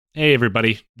Hey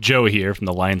everybody, Joe here from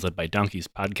the Lions Led by Donkeys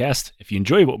podcast. If you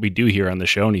enjoy what we do here on the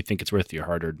show and you think it's worth your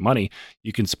hard-earned money,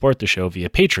 you can support the show via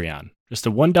Patreon. Just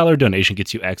a $1 donation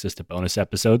gets you access to bonus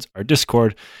episodes, our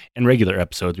Discord, and regular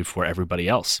episodes before everybody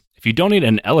else. If you donate at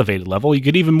an elevated level, you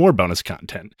get even more bonus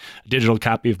content. A digital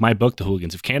copy of my book, The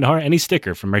Hooligans of Kandahar, and a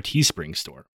sticker from our Teespring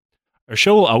store. Our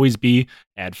show will always be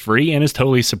ad-free and is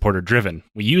totally supporter-driven.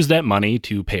 We use that money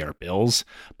to pay our bills,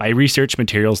 buy research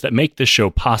materials that make this show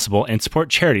possible, and support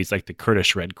charities like the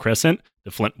Kurdish Red Crescent,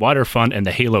 the Flint Water Fund, and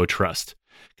the Halo Trust.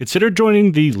 Consider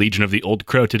joining the Legion of the Old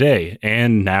Crow today.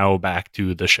 And now back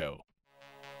to the show.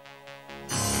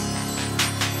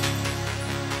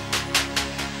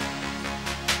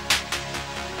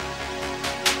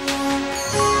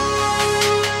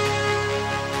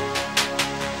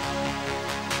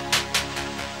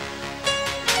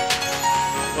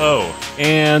 Hello,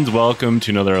 and welcome to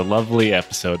another lovely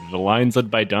episode of the Lions Led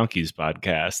by Donkeys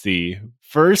podcast, the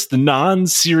first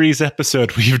non-series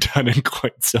episode we've done in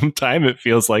quite some time, it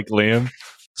feels like, Liam.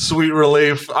 Sweet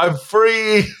relief. I'm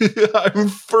free. I'm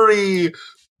free.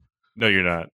 No, you're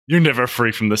not. You're never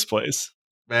free from this place.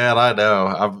 Man, I know.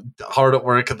 I'm hard at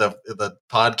work in the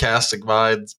podcasting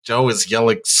minds. Joe is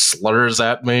yelling slurs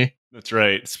at me. That's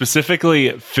right.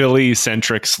 Specifically,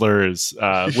 Philly-centric slurs,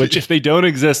 which if they don't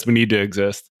exist, we need to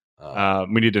exist.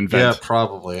 We need to invent. Yeah,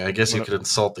 probably. I guess you could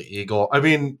insult the Eagle. I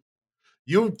mean,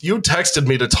 you texted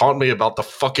me to taunt me about the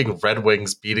fucking Red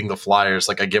Wings beating the Flyers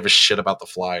like I give a shit about the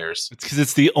Flyers. It's because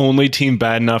it's the only team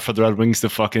bad enough for the Red Wings to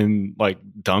fucking, like,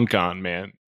 dunk on,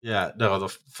 man. Yeah, no, the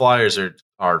Flyers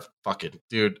are fucking...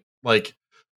 Dude, like,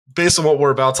 based on what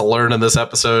we're about to learn in this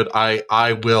episode,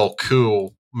 I will coup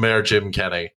Mayor Jim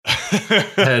Kenney.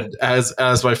 And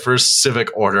as my first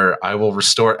civic order, I will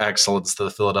restore excellence to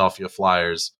the Philadelphia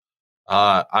Flyers.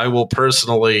 I will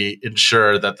personally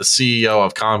ensure that the CEO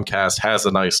of Comcast has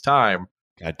a nice time.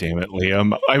 God damn it,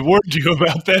 Liam. I warned you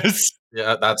about this.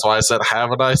 Yeah, that's why I said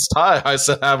have a nice time. I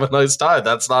said have a nice time.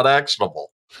 That's not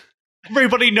actionable.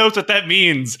 Everybody knows what that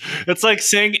means. It's like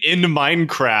saying in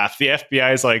Minecraft. The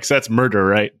FBI is like, so that's murder,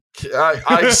 right?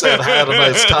 I said had a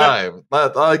nice time.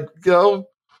 I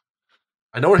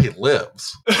know where he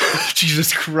lives.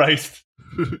 Jesus Christ.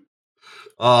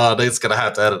 Nate's going to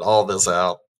have to edit all this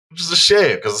out. Which is a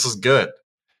shame, because this is good.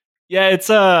 Yeah, it's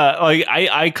like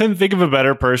I couldn't think of a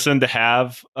better person to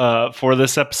have for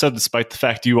this episode, despite the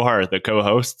fact you are the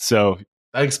co-host. So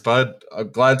thanks, bud. I'm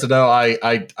glad to know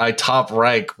I top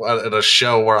rank in a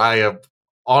show where I am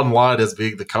online as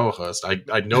being the co-host.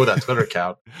 I know that Twitter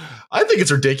account. I think it's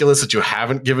ridiculous that you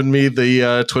haven't given me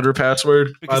the Twitter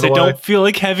password. Because I don't feel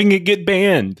like having it get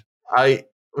banned. I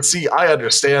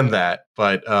understand that,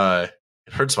 but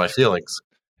it hurts my feelings.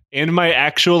 And my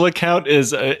actual account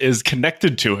is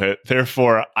connected to it.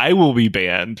 Therefore, I will be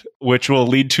banned, which will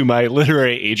lead to my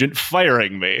literary agent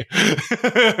firing me.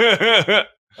 That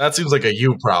seems like a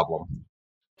you problem.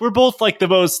 We're both like the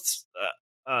most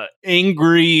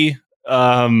angry,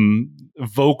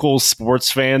 vocal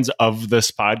sports fans of this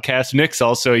podcast. Nick's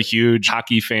also a huge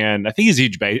hockey fan. I think he's a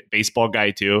huge baseball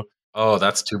guy too. Oh,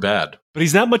 that's too bad. But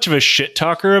he's not much of a shit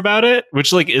talker about it,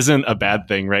 which like isn't a bad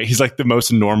thing, right? He's like the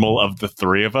most normal of the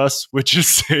three of us, which is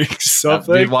saying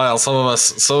something. Meanwhile, some of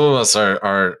us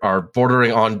are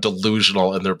bordering on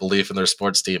delusional in their belief in their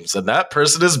sports teams, and that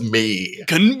person is me.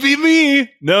 Couldn't be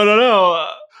me. No.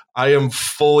 I am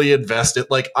fully invested.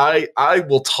 Like I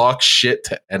will talk shit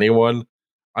to anyone.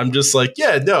 I'm just like,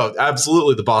 yeah, no,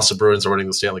 absolutely. The Boston Bruins are winning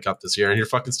the Stanley Cup this year, and you're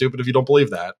fucking stupid if you don't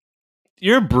believe that.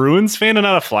 You're a Bruins fan and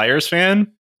not a Flyers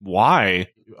fan? Why?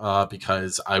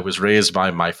 Because I was raised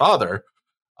by my father,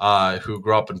 who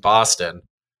grew up in Boston.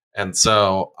 And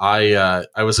so I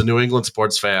was a New England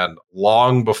sports fan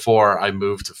long before I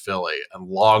moved to Philly and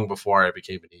long before I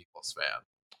became an Eagles fan.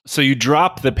 So you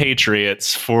drop the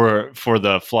Patriots for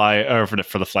the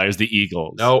Flyers, the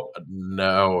Eagles. No,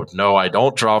 I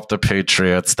don't drop the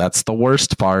Patriots. That's the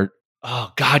worst part.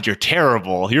 Oh God, you're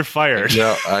terrible. You're fired.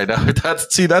 Yeah, I know.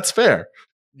 That's fair.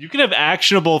 You can have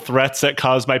actionable threats that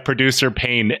cause my producer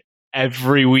pain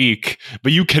every week,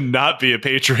 but you cannot be a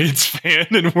Patriots fan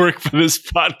and work for this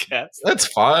podcast. That's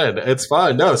fine. It's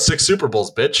fine. No, 6 Super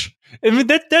Bowls, bitch. I mean,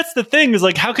 that's the thing is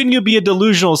like, how can you be a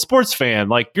delusional sports fan?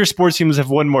 Like your sports teams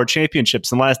have won more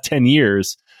championships in the last 10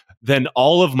 years than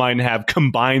all of mine have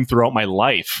combined throughout my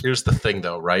life. Here's the thing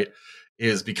though, right?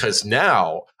 Is because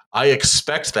now I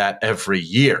expect that every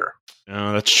year.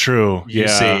 Oh, that's true. You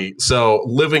see, so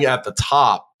living at the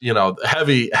top,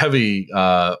 heavy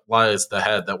lies the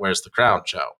head that wears the crown,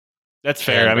 Joe. That's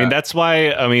fair. I mean, that's why,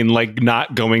 like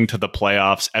not going to the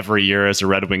playoffs every year as a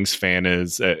Red Wings fan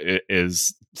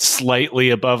is slightly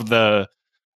above the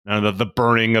the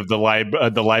burning of the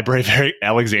library of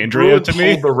Alexandria to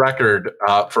me. Hold the record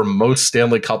for most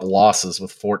Stanley Cup losses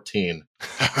with 14.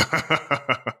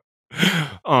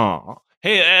 Oh,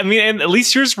 hey, I mean, and at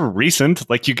least yours were recent.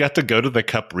 Like, you got to go to the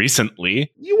Cup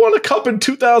recently. You won a Cup in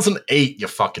 2008, you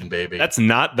fucking baby. That's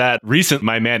not that recent,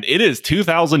 my man. It is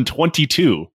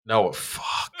 2022. No,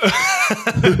 fuck.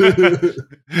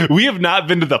 We have not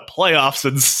been to the playoffs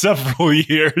in several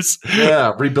years.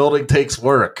 Yeah, rebuilding takes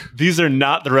work. These are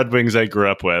not the Red Wings I grew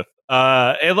up with.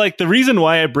 And like, the reason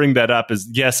why I bring that up is,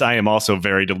 yes, I am also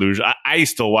very delusional. I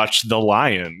still watch the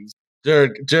Lions.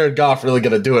 Jared Goff really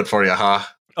gonna do it for you, huh?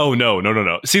 Oh,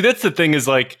 no. See, that's the thing is,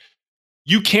 like,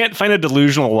 you can't find a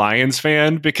delusional Lions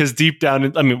fan because deep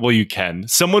down, I mean, well, you can.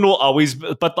 Someone will always,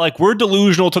 but like, we're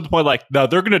delusional to the point, like, no,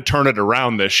 they're going to turn it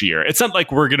around this year. It's not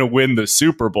like we're going to win the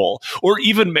Super Bowl or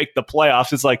even make the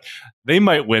playoffs. It's like, they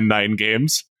might win 9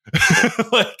 games.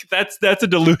 Like, that's a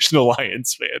delusional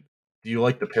Lions fan. Do you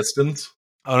like the Pistons?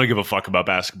 I don't give a fuck about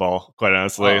basketball, quite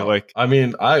honestly. I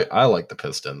mean, I like the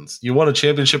Pistons. You won a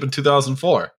championship in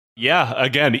 2004. Yeah,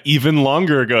 again, even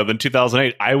longer ago than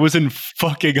 2008. I was in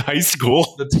fucking high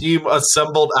school. The team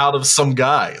assembled out of some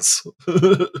guys.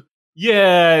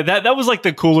 Yeah, that was like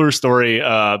the cooler story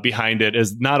behind it.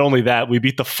 Is not only that, we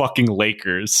beat the fucking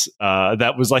Lakers.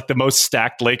 That was like the most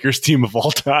stacked Lakers team of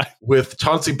all time. With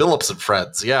Chauncey Billups and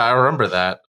friends. Yeah, I remember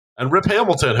that. And Rip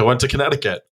Hamilton, who went to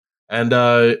Connecticut.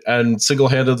 And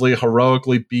single-handedly,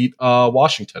 heroically beat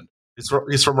Washington.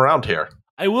 He's from around here.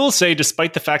 I will say,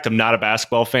 despite the fact I'm not a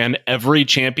basketball fan, every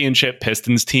championship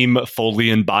Pistons team fully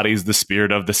embodies the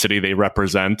spirit of the city they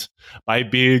represent by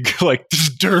being like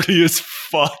just dirty as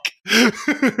fuck.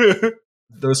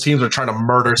 Those teams are trying to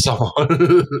murder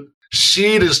someone.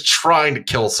 Sheed is trying to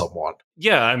kill someone.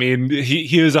 Yeah, I mean,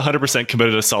 he is 100%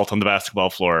 committed assault on the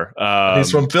basketball floor. He's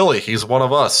from Philly. He's one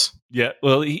of us. Yeah,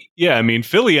 well, I mean,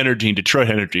 Philly energy and Detroit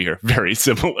energy are very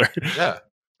similar. Yeah.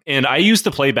 And I used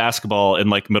to play basketball in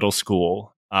like middle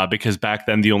school because back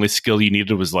then the only skill you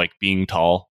needed was like being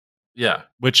tall. Yeah.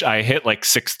 Which I hit like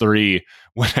 6'3"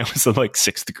 when I was in like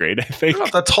 6th grade, I think. You're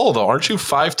not that tall though. Aren't you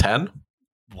 5'10"?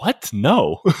 What?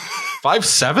 No.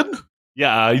 5'7"?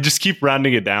 Yeah, you just keep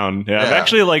rounding it down. Yeah. I'm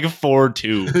actually like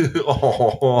 4'2".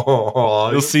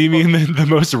 Oh, you'll see me in the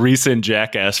most recent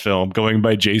Jackass film going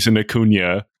by Jason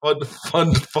Acuna.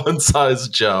 Fun size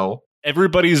Joe.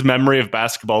 Everybody's memory of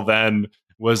basketball then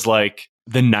was like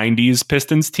the 90s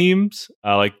Pistons teams,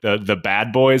 like the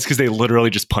bad boys, because they literally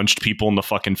just punched people in the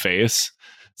fucking face.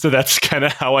 So that's kind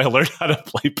of how I learned how to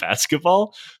play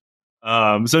basketball.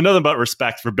 So nothing but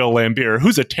respect for Bill Laimbeer,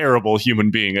 who's a terrible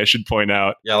human being, I should point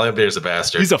out. Yeah, Laimbeer's a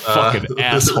bastard. He's a fucking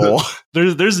asshole.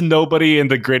 There's nobody in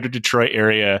the greater Detroit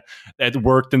area that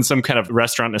worked in some kind of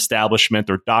restaurant establishment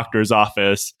or doctor's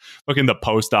office, fucking the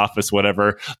post office,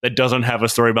 whatever, that doesn't have a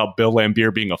story about Bill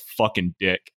Laimbeer being a fucking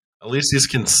dick. At least he's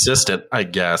consistent, I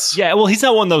guess. Yeah, well, he's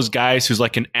not one of those guys who's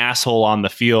like an asshole on the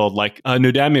field. Like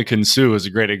Nudamia Kinsu is a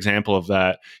great example of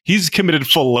that. He's committed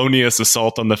felonious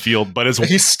assault on the field, but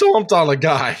he stomped on a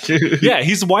guy. Yeah,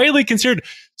 he's widely considered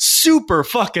super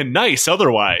fucking nice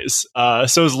otherwise.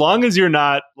 So as long as you're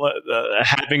not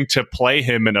having to play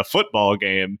him in a football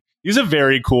game, he's a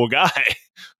very cool guy.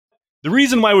 The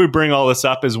reason why we bring all this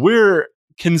up is we're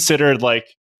considered like,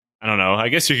 I don't know, I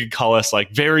guess you could call us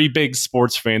like very big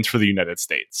sports fans for the United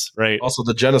States, right? Also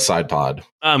the genocide pod.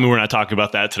 I mean, we're not talking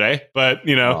about that today, but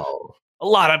you know, a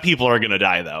lot of people are going to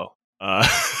die though.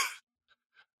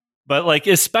 But like,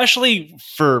 especially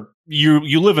for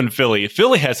you live in Philly.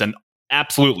 Philly has an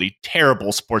absolutely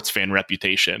terrible sports fan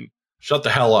reputation. Shut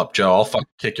the hell up, Joe. I'll fucking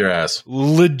kick your ass.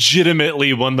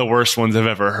 Legitimately one of the worst ones I've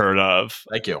ever heard of.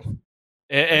 Thank you.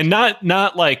 And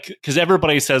not like, because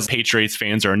everybody says Patriots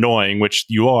fans are annoying, which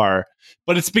you are,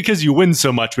 but it's because you win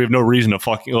so much. We have no reason to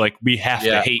fucking, like, we have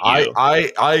to hate you.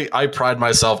 I pride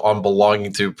myself on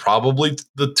belonging to probably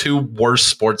the 2 worst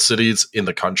sports cities in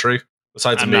the country.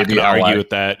 Besides, I'm maybe not LA. gonna argue with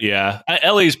that. Yeah,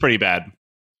 LA is pretty bad. I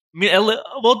mean, LA,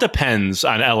 well, it depends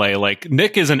on LA. Like,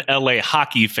 Nick is an LA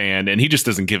hockey fan, and he just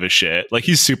doesn't give a shit. Like,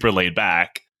 he's super laid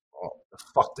back.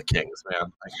 Fuck the Kings, man.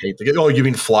 I hate the. Oh, you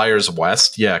mean Flyers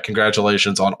West? Yeah,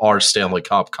 congratulations on our Stanley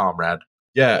Cup, comrade.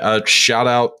 Yeah, shout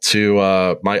out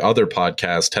to my other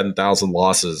podcast, 10,000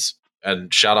 Losses,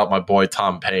 and shout out my boy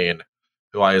Tom Payne,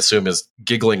 who I assume is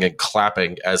giggling and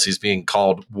clapping as he's being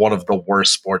called one of the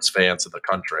worst sports fans in the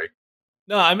country.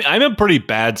 No, I mean, I'm a pretty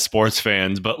bad sports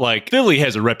fan, but like Philly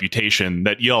has a reputation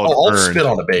that y'all I'll earned. spit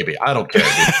on a baby. I don't care.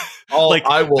 Like,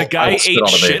 the guy ate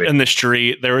shit in the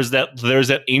street. There's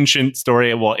that ancient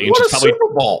story. Well, ancient, probably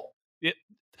Super Bowl. Yeah.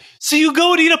 So you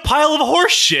go and eat a pile of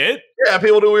horse shit. Yeah,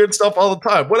 people do weird stuff all the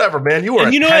time. Whatever, man. You were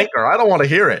a tanker. I don't want to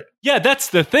hear it. Yeah, that's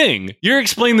the thing. You're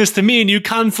explaining this to me and you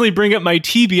constantly bring up my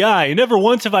TBI. Never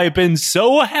once have I been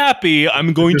so happy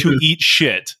I'm going to eat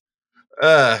shit.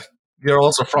 You're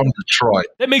also from Detroit.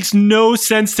 That makes no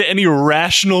sense to any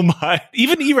rational mind.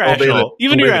 Even irrational.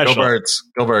 Irrational. Go Birds.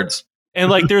 Go Birds. And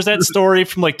like there's that story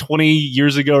from like 20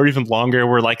 years ago or even longer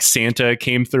where like Santa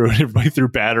came through and everybody threw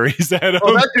batteries at him.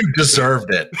 Oh, that dude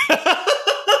deserved it.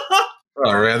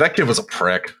 Oh man, that kid was a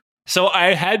prick. So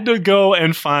I had to go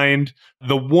and find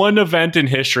the one event in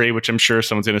history, which I'm sure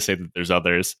someone's going to say that there's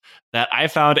others, that I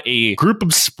found a group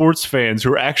of sports fans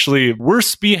who are actually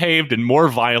worse behaved and more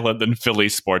violent than Philly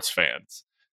sports fans.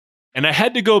 And I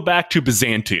had to go back to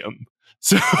Byzantium.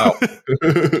 So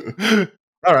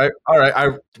All right.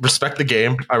 I respect the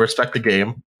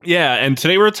game. Yeah, and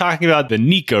today we're talking about the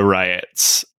Nika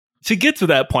riots. To get to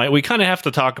that point, we kind of have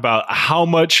to talk about how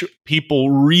much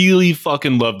people really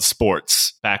fucking loved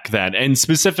sports back then, and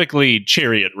specifically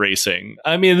chariot racing.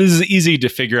 I mean, this is easy to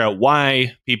figure out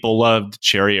why people loved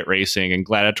chariot racing and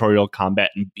gladiatorial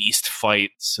combat and beast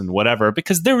fights and whatever,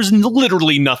 because there was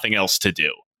literally nothing else to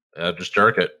do. Yeah, just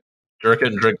jerk it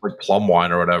and drink like plum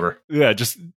wine or whatever. Yeah,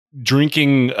 just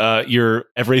drinking your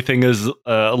everything is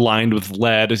aligned with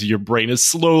lead as your brain is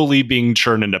slowly being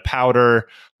churned into powder.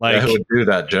 Like, who would do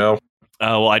that, Joe?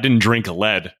 Well, I didn't drink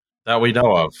lead that we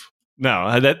know of.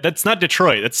 No, that's not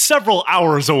Detroit. That's several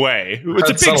hours away. It's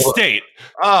a big state.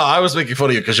 Oh, I was making fun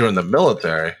of you because you're in the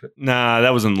military. Nah,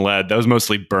 that wasn't lead. That was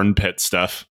mostly burn pit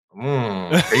stuff.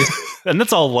 And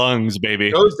that's all lungs, baby.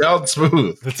 It goes down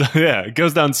smooth. It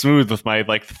goes down smooth with my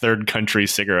like third country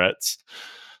cigarettes.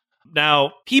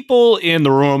 Now, people in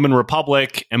the Roman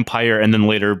Republic, Empire, and then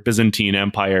later Byzantine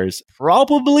empires,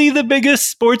 probably the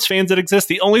biggest sports fans that exist.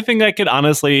 The only thing I could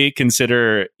honestly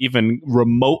consider even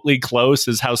remotely close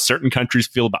is how certain countries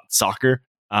feel about soccer.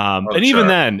 Even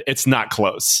then, it's not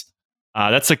close.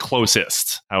 That's the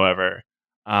closest, however.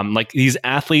 Like these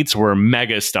athletes were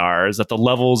mega stars at the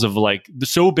levels of like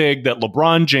so big that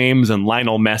LeBron James and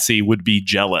Lionel Messi would be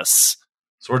jealous.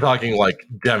 So we're talking like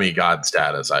demigod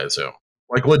status, I assume.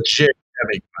 Like legit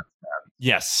demigod status.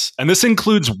 Yes. And this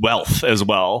includes wealth as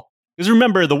well. Because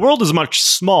remember, the world is much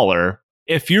smaller.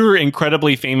 If you're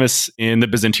incredibly famous in the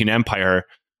Byzantine Empire,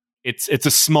 it's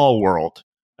a small world.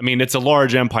 I mean, it's a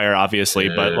large empire, obviously,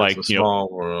 but like, it's a small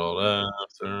world.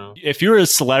 If you're a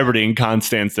celebrity in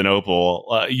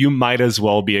Constantinople, you might as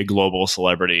well be a global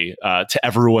celebrity to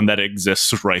everyone that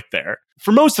exists right there.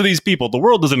 For most of these people, the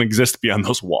world doesn't exist beyond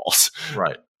those walls.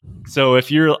 Right. So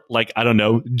if you're like, I don't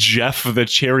know, Jeff the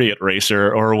Chariot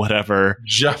Racer or whatever.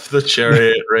 Jeff the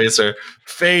Chariot Racer,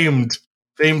 famed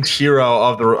hero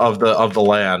of the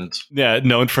land. Yeah,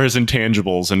 known for his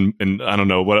intangibles and I don't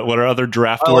know what are other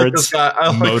draft I words.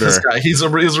 I like this guy. He's a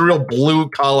real blue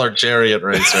collar chariot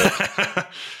racer.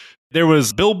 There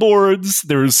was billboards,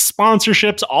 there was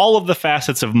sponsorships, all of the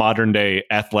facets of modern day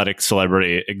athletic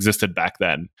celebrity existed back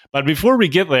then. But before we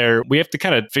get there, we have to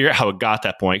kind of figure out how it got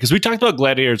that point. Because we talked about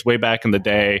gladiators way back in the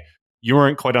day. You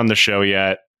weren't quite on the show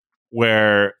yet,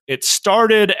 where it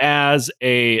started as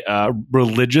a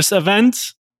religious event.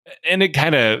 And it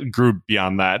kind of grew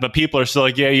beyond that. But people are still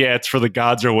like, yeah, it's for the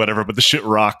gods or whatever, but the shit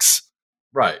rocks.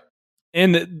 Right.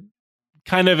 And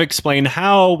kind of explain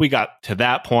how we got to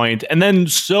that point, and then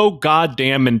so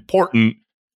goddamn important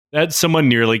that someone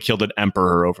nearly killed an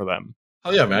emperor over them. Oh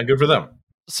yeah, man, good for them.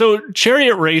 So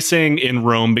chariot racing in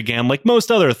Rome began like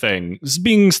most other things,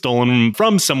 being stolen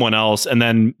from someone else and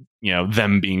then,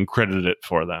 them being credited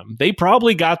for them. They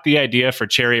probably got the idea for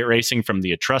chariot racing from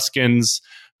the Etruscans,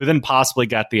 who then possibly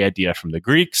got the idea from the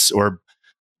Greeks, or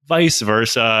vice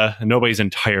versa. Nobody's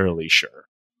entirely sure.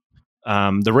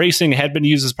 The racing had been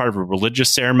used as part of a religious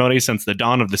ceremony since the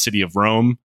dawn of the city of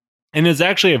Rome, and is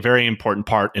actually a very important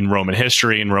part in Roman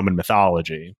history and Roman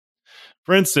mythology.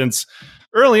 For instance,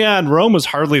 early on, Rome was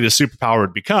hardly the superpower it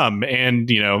would become, and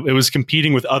it was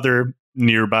competing with other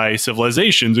nearby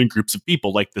civilizations and groups of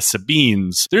people like the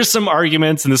Sabines. There's some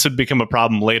arguments, and this would become a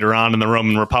problem later on in the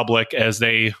Roman Republic as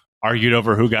they argued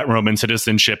over who got Roman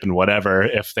citizenship and whatever,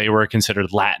 if they were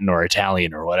considered Latin or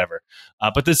Italian or whatever.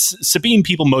 But the Sabine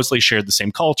people mostly shared the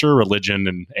same culture,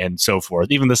 religion, and so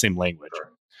forth, even the same language.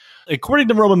 According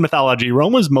to Roman mythology,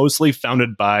 Rome was mostly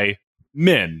founded by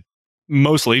men,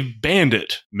 mostly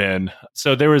bandit men.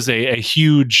 So there was a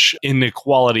huge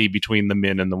inequality between the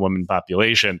men and the women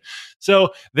population. So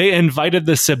they invited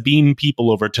the Sabine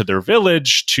people over to their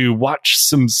village to watch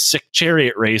some sick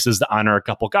chariot races to honor a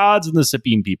couple gods, and the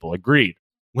Sabine people agreed.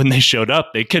 When they showed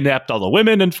up, they kidnapped all the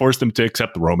women and forced them to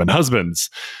accept Roman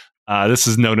husbands. This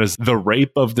is known as the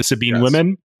rape of the Sabine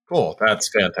women. Cool. That's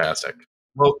fantastic.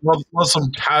 love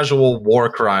some casual war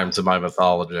crimes in my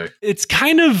mythology. It's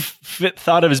kind of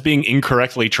thought of as being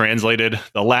incorrectly translated.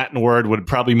 The Latin word would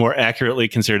probably more accurately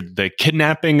consider the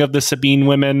kidnapping of the Sabine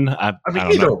women. I mean,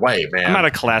 don't either know. way, man. I'm not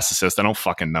a classicist. I don't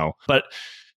fucking know. But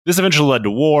this eventually led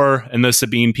to war, and the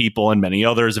Sabine people and many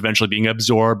others eventually being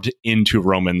absorbed into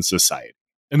Roman society.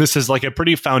 And this is like a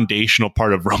pretty foundational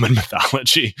part of Roman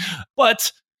mythology.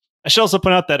 But I should also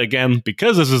point out that, again,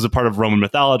 because this is a part of Roman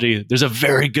mythology, there's a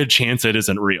very good chance it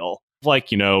isn't real. Like,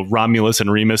 Romulus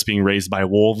and Remus being raised by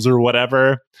wolves or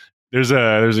whatever. There's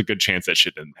a good chance that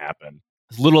shit didn't happen.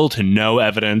 There's little to no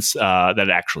evidence that it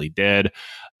actually did.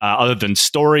 Other than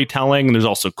storytelling, there's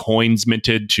also coins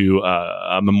minted to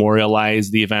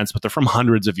memorialize the events, but they're from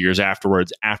hundreds of years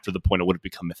afterwards, after the point it would have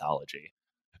become mythology.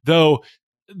 Though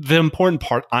the important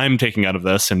part I'm taking out of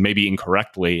this, and maybe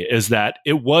incorrectly, is that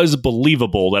it was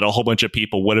believable that a whole bunch of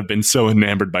people would have been so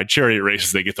enamored by chariot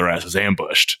races they get their asses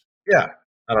ambushed. Yeah,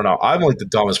 I don't know. I'm like the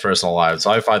dumbest person alive,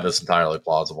 so I find this entirely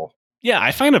plausible. Yeah,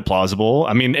 I find it plausible.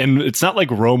 I mean, and it's not like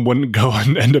Rome wouldn't go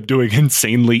and end up doing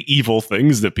insanely evil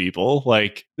things to people.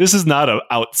 Like, this is not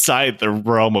outside the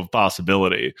realm of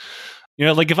possibility.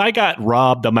 Like if I got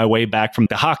robbed on my way back from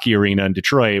the hockey arena in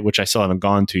Detroit, which I still haven't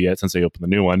gone to yet since they opened the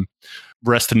new one.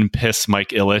 Rest in piss, Mike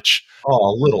Ilitch.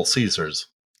 Oh, Little Caesars.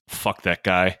 Fuck that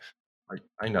guy.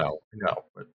 I know.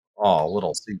 But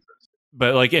Little Caesars.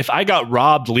 But like, if I got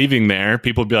robbed leaving there,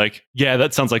 people would be like, yeah,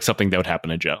 that sounds like something that would happen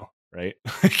to Joe, right?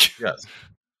 Yes.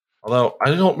 Although,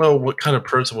 I don't know what kind of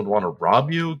person would want to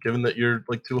rob you, given that you're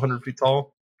like 200 feet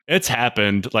tall. It's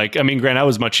happened. Like, I mean, Grant, I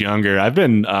was much younger. I've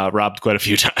been robbed quite a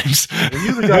few times. Were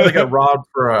you the guy that got robbed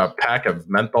for a pack of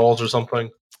menthols or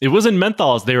something? It wasn't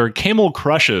menthols. They were Camel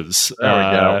Crushes. There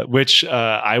we go. Which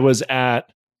I was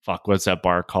at. Fuck, what's that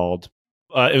bar called?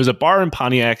 It was a bar in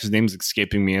Pontiac. His name's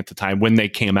escaping me at the time when they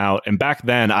came out. And back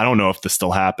then, I don't know if this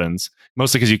still happens.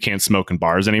 Mostly because you can't smoke in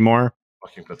bars anymore.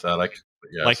 Fucking pathetic.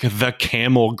 Yes. Like the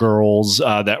Camel girls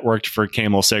that worked for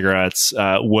Camel cigarettes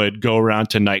would go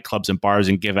around to nightclubs and bars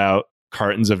and give out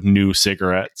cartons of new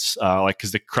cigarettes.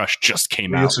 Because the Crush just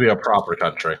came out. It used to be a proper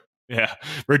country. Yeah,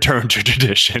 return to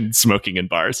tradition, smoking in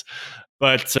bars.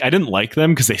 But I didn't like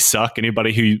them because they suck.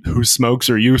 Anybody who smokes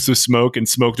or used to smoke and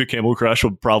smoked a Camel Crush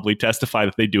will probably testify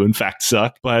that they do in fact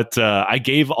suck. But I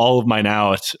gave all of mine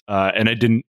out and I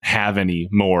didn't have any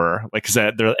more. Like I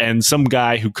said, and some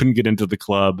guy who couldn't get into the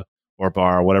club or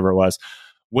bar or whatever it was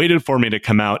waited for me to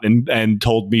come out and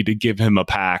told me to give him a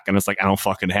pack. And it's like, I don't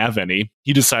fucking have any.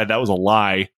 He decided that was a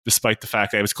lie, despite the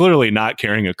fact that I was clearly not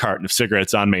carrying a carton of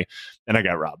cigarettes on me. And I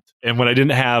got robbed. And when I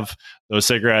didn't have those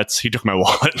cigarettes, he took my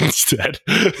wallet instead.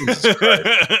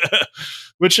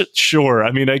 Which, sure,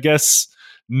 I mean, I guess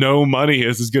no money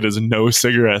is as good as no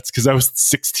cigarettes, because I was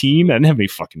 16. I didn't have any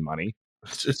fucking money.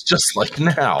 It's just like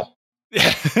now.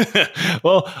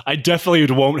 Well, I definitely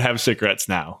won't have cigarettes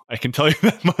now. I can tell you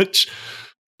that much.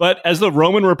 But as the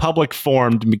Roman Republic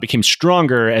formed and became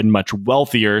stronger and much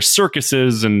wealthier,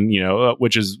 circuses and,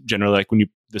 which is generally like when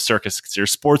the circus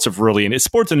considers sports and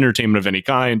entertainment of any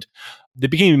kind, they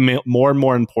became more and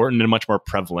more important and much more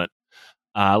prevalent.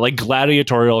 Like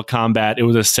gladiatorial combat, it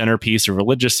was a centerpiece of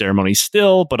religious ceremonies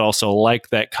still, but also like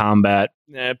that combat,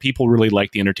 people really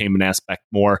like the entertainment aspect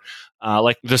more.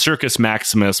 Like the Circus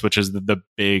Maximus, which is the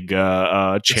big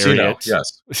chariot.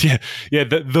 Yes. Yeah.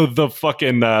 The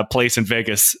fucking place in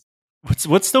Vegas.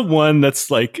 What's the one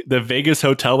that's like the Vegas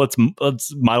hotel that's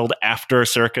modeled after a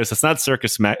circus? It's not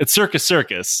Circus it's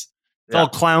Circus. It's all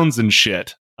clowns and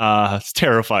shit. It's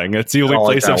terrifying. It's the only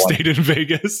place I've stayed in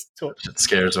Vegas. It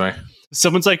scares me.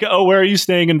 Someone's like, oh, where are you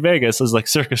staying in Vegas? I was like,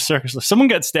 Circus. Someone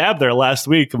got stabbed there last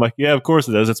week. I'm like, yeah, of course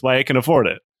it is. That's why I can afford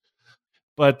it.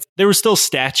 But there were still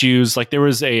statues. Like there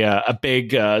was a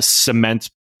big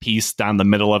cement piece down the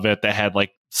middle of it that had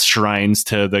like shrines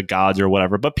to the gods or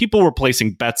whatever. But people were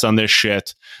placing bets on this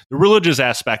shit. The religious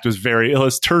aspect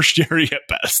was tertiary at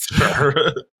best.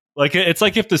 Like it's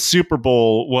like if the Super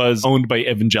Bowl was owned by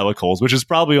evangelicals, which is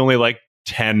probably only like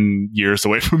 10 years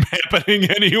away from happening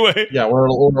anyway. Yeah, we're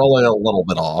only a little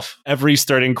bit off. Every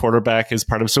starting quarterback is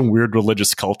part of some weird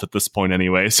religious cult at this point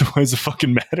anyway, so why does it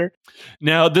fucking matter?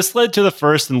 Now, this led to the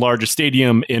first and largest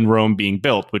stadium in Rome being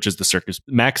built, which is the Circus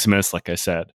Maximus, like I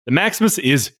said. The Maximus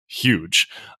is huge.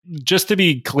 Just to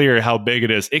be clear how big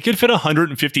it is, it could fit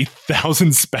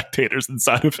 150,000 spectators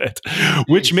inside of it,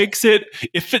 which makes it,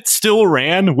 if it still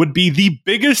ran, would be the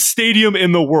biggest stadium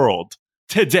in the world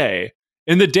today.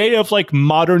 In the day of like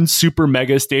modern super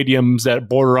mega stadiums that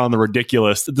border on the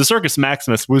ridiculous, the Circus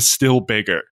Maximus was still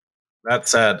bigger. That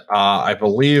said, I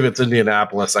believe it's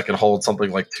Indianapolis that can hold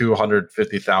something like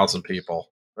 250,000 people.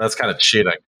 That's kind of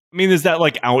cheating. I mean, is that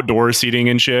like outdoor seating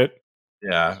and shit?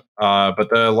 Yeah. But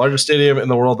the largest stadium in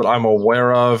the world that I'm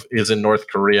aware of is in North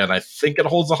Korea, and I think it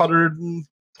holds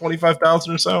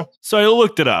 125,000 or so. So I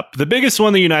looked it up. The biggest one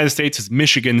in the United States is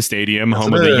Michigan Stadium,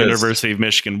 home of the University of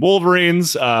Michigan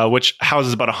Wolverines, which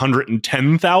houses about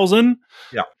 110,000.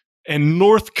 Yeah. And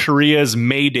North Korea's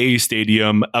Mayday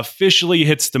Stadium officially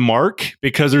hits the mark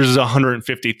because there's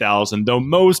 150,000, though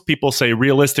most people say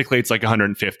realistically it's like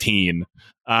 115.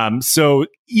 So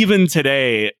even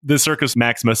today, the Circus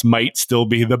Maximus might still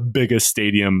be the biggest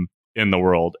stadium in the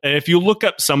world. If you look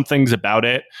up some things about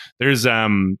it, there's I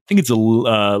think it's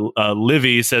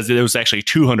Livy says that it was actually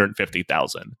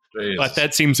 250,000. But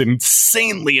that seems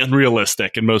insanely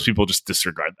unrealistic, and most people just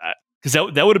disregard that because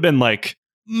that would have been like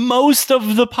most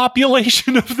of the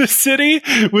population of the city,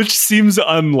 which seems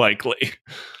unlikely.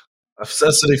 A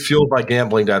city fueled by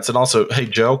gambling debts. And also, hey,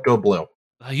 Joe, go blue.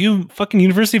 Are you a fucking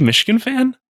University of Michigan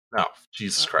fan? No,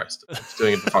 Jesus Christ. I'm just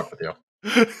doing it to fuck with you.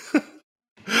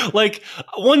 Like,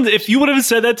 if you would have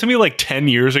said that to me like 10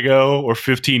 years ago or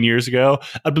 15 years ago,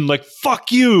 I'd been like,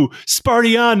 fuck you,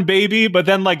 Sparty on, baby. But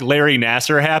then like Larry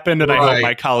Nassar happened and I hope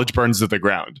my college burns to the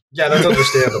ground. Yeah, that's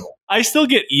understandable. I still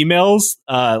get emails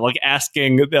like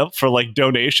asking for like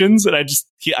donations, and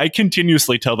I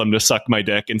continuously tell them to suck my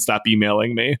dick and stop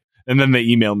emailing me. And then they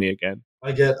email me again.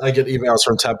 I get emails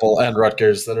from Temple and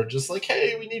Rutgers that are just like,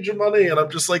 hey, we need your money. And I'm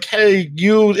just like, hey,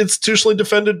 you institutionally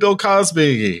defended Bill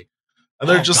Cosby. And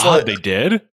they're like, they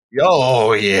did?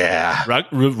 Oh, yeah.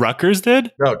 Rutgers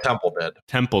did? No, Temple did.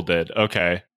 Temple did.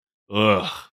 Okay.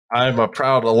 Ugh. I'm a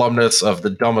proud alumnus of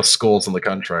the dumbest schools in the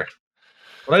country.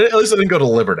 But at least I didn't go to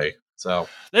Liberty. So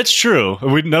that's true.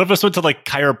 None of us went to like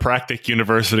Chiropractic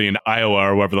University in Iowa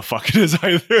or wherever the fuck it is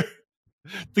either.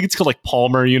 I think it's called like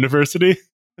Palmer University.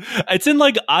 It's in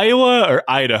like Iowa or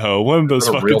Idaho, one of those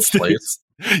fucking states.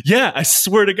 Yeah, I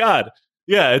swear to God.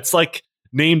 Yeah, it's like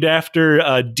named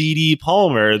after D.D.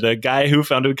 Palmer, the guy who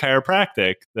founded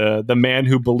chiropractic, the man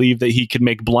who believed that he could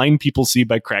make blind people see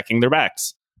by cracking their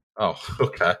backs. Oh,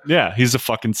 okay. Yeah, he's a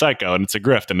fucking psycho, and it's a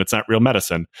grift, and it's not real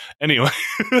medicine. Anyway,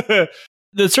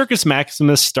 the Circus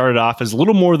Maximus started off as a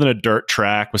little more than a dirt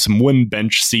track with some wooden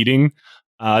bench seating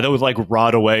that would like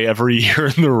rot away every year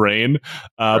in the rain.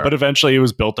 But eventually it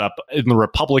was built up in the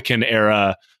Republican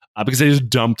era because they just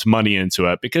dumped money into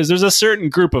it. Because there's a certain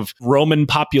group of Roman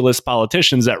populist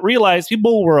politicians that realized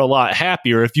people were a lot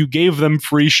happier if you gave them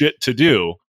free shit to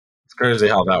do. It's crazy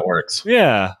how that works.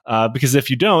 Yeah, because if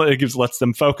you don't, it lets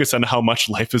them focus on how much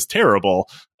life is terrible.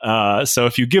 So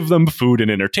if you give them food and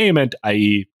entertainment,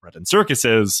 i.e. bread and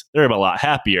circuses, they're a lot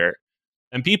happier.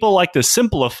 And people like to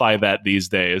simplify that these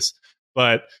days.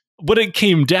 But what it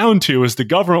came down to is the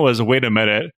government was, wait a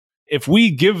minute, if we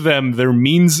give them their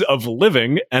means of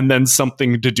living and then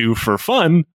something to do for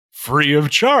fun, free of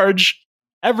charge,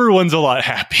 everyone's a lot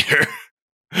happier.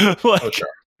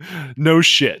 No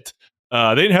shit.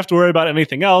 They didn't have to worry about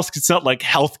anything else because it's not like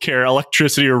healthcare,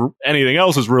 electricity, or anything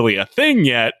else is really a thing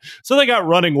yet. So they got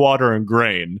running water and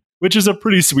grain, which is a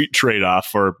pretty sweet trade-off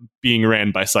for being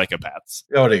ran by psychopaths.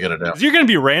 Yeah, what are you going to do? You're going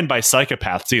to be ran by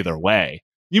psychopaths either way.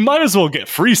 You might as well get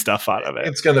free stuff out of it.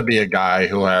 It's going to be a guy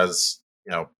who has,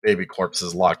 baby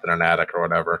corpses locked in an attic or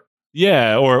whatever.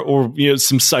 Yeah, or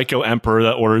some psycho emperor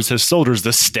that orders his soldiers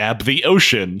to stab the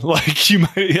ocean. Like,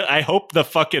 I hope the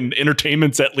fucking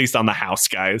entertainment's at least on the house,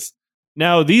 guys.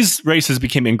 Now, these races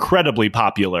became incredibly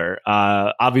popular,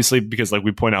 obviously because, like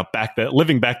we point out,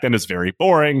 living back then is very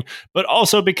boring, but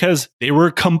also because they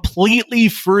were completely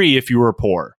free if you were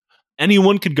poor.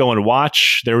 Anyone could go and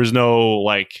watch. There was no,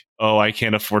 like, oh, I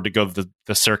can't afford to go to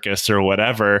the circus or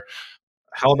whatever.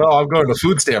 Hell no, I'm going to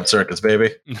food stamp circus,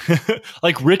 baby.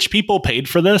 Like, rich people paid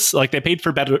for this. Like, they paid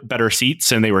for better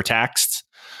seats and they were taxed.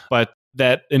 But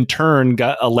that in turn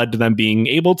led to them being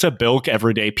able to bilk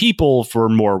everyday people for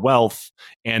more wealth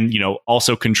and,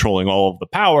 also controlling all of the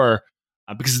power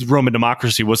because Roman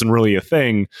democracy wasn't really a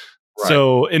thing. Right.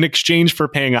 So in exchange for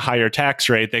paying a higher tax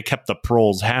rate, they kept the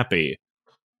proles happy.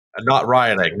 And not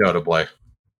rioting, notably.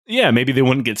 Yeah, maybe they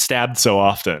wouldn't get stabbed so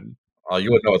often. Oh, you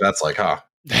wouldn't know what that's like, huh?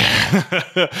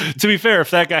 To be fair,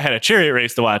 if that guy had a chariot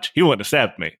race to watch, he wouldn't have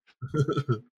stabbed me.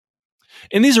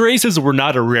 And these races were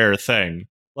not a rare thing.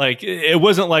 Like, it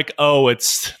wasn't like, oh,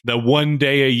 it's the one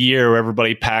day a year where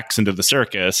everybody packs into the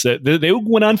circus. They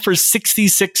went on for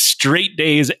 66 straight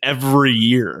days every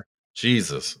year.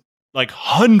 Jesus. Like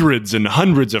hundreds and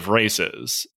hundreds of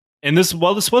races. And this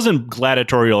wasn't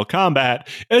gladiatorial combat,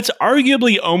 it's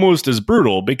arguably almost as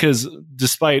brutal because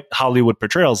despite Hollywood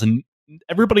portrayals, and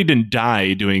everybody didn't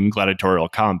die doing gladiatorial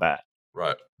combat.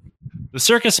 Right. The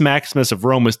Circus Maximus of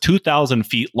Rome was 2,000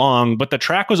 feet long, but the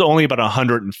track was only about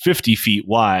 150 feet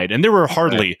wide, and there were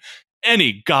hardly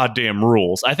any goddamn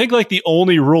rules. I think like the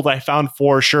only rule that I found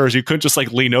for sure is you couldn't just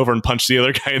like lean over and punch the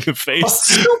other guy in the face. Oh,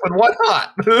 stupid, why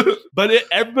not?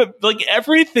 But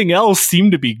everything else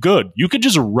seemed to be good. You could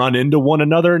just run into one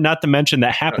another, not to mention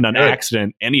that happened on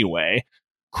accident anyway.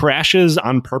 Crashes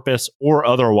on purpose or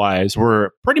otherwise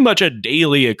were pretty much a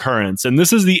daily occurrence. And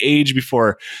this is the age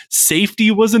before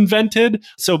safety was invented.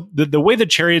 So the way the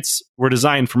chariots were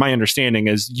designed, from my understanding,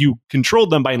 is you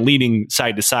controlled them by leaning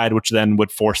side to side, which then would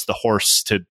force the horse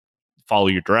to follow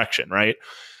your direction, right?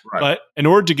 But in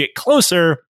order to get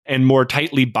closer and more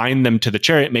tightly bind them to the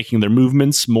chariot, making their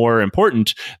movements more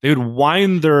important, they would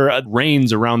wind their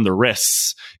reins around the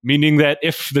wrists, meaning that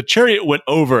if the chariot went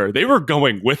over, they were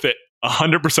going with it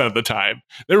 100% of the time.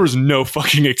 There was no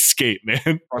fucking escape,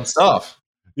 man. Fun stuff.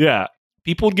 Yeah.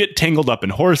 People would get tangled up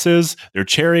in horses, their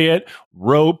chariot,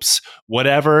 ropes,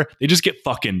 whatever. They just get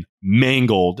fucking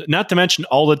mangled. Not to mention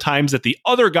all the times that the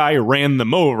other guy ran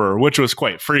them over, which was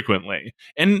quite frequently.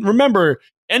 And remember,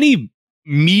 any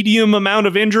medium amount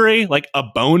of injury, like a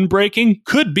bone breaking,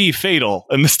 could be fatal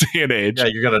in this day and age. Yeah,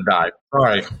 you're going to die. All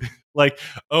right. Like,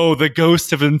 oh, the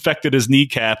ghosts have infected his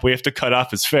kneecap. We have to cut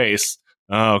off his face.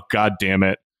 Oh, God damn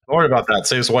it. Don't worry about that.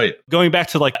 Saves weight. Going back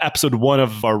to like episode 1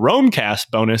 of our Romecast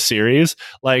bonus series,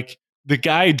 like the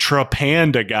guy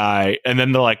trepanned a guy and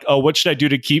then they're like, oh, what should I do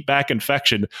to keep back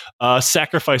infection?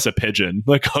 Sacrifice a pigeon.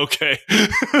 Like, okay.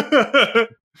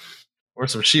 Or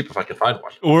some sheep if I can find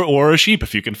one. Or a sheep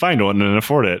if you can find one and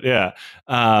afford it. Yeah.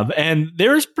 And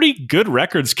there's pretty good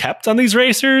records kept on these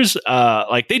racers.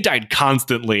 Like they died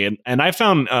constantly. And I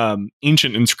found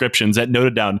ancient inscriptions that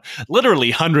noted down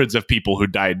literally hundreds of people who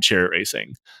died chariot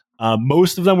racing.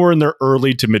 Most of them were in their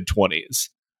early to mid 20s.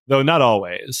 Though not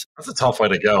always. That's a tough way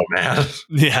to go, man.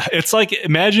 Yeah, it's like,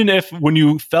 imagine if when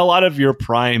you fell out of your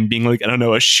prime being like, I don't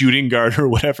know, a shooting guard or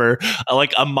whatever,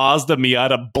 like a Mazda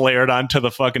Miata blared onto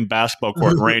the fucking basketball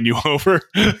court and ran you over.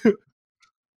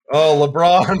 Oh,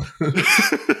 LeBron.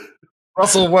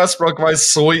 Russell Westbrook, my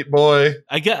sweet boy.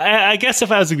 I guess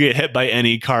if I was to get hit by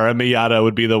any car, a Miata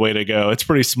would be the way to go. It's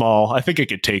pretty small. I think I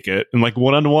could take it. And like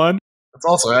one-on-one. It's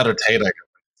also entertaining.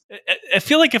 I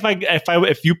feel like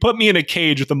if you put me in a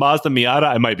cage with a Mazda Miata,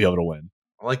 I might be able to win.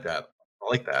 I like that.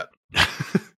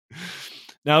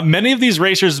 Now, many of these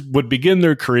racers would begin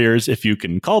their careers, if you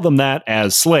can call them that,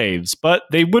 as slaves, but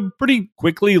they would pretty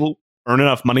quickly earn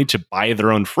enough money to buy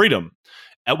their own freedom,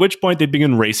 at which point they'd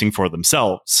begin racing for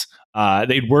themselves.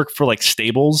 They'd work for like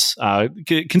stables,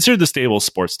 consider the stables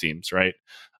sports teams, right?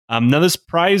 Now, this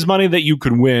prize money that you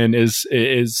could win is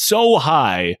so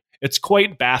high, it's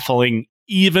quite baffling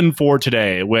even for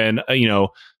today, when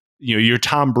you're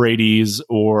Tom Brady's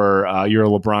or you're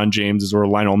LeBron James's or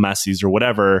Lionel Messi's or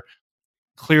whatever,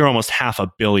 clear almost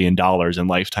 $500 million in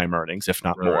lifetime earnings, if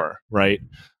not more, right?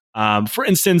 For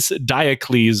instance,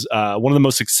 Diocles, one of the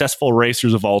most successful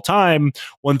racers of all time,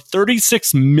 won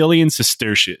 36 million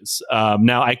sesterces.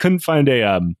 Now, I couldn't find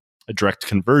a direct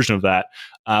conversion of that,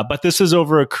 but this is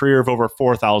over a career of over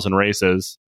 4,000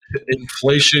 races.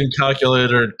 Inflation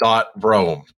calculator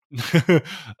 .Rome.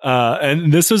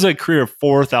 And this was a career of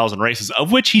 4,000 races,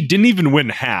 of which he didn't even win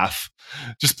half.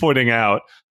 Just pointing out,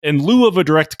 in lieu of a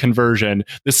direct conversion,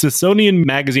 the Smithsonian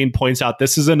magazine points out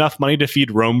this is enough money to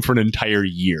feed Rome for an entire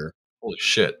year. Holy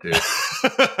shit, dude.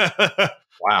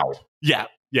 Wow. Yeah.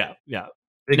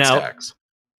 Big stacks.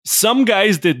 Some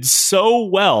guys did so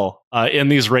well in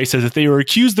these races that they were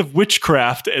accused of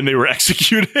witchcraft and they were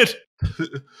executed.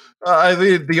 I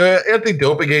mean, the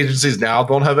anti-doping agencies now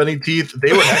don't have any teeth.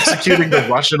 They were executing the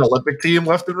Russian Olympic team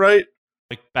left and right.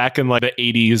 Like back in like the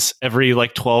 80s, every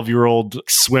like 12-year-old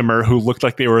swimmer who looked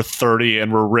like they were 30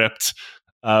 and were ripped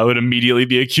would immediately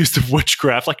be accused of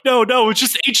witchcraft. Like, no, it's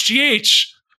just HGH.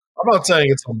 I'm not saying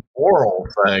it's a moral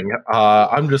thing.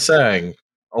 I'm just saying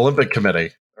Olympic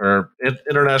Committee or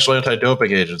International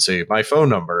Anti-Doping Agency, my phone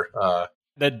number.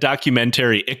 That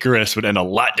documentary Icarus would end a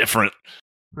lot different.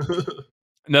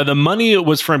 Now, the money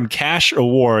was from cash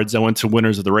awards that went to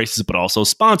winners of the races, but also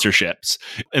sponsorships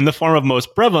in the form of,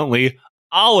 most prevalently,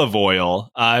 olive oil,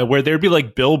 where there'd be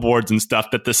like billboards and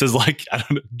stuff that this is like, I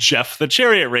don't know, Jeff the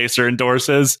chariot racer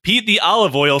endorses Pete the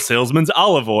olive oil salesman's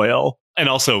olive oil. And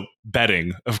also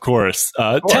betting, of course.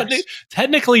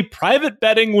 Technically, private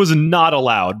betting was not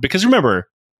allowed because remember,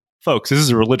 folks, this is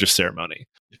a religious ceremony.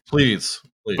 Please.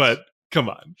 But come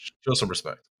on. Show some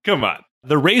respect. Come on.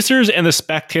 The racers and the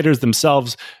spectators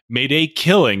themselves made a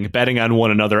killing betting on one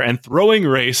another and throwing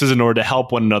races in order to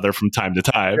help one another from time to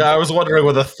time. Yeah, I was wondering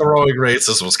when the throwing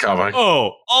races was coming.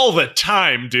 Oh, all the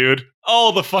time, dude.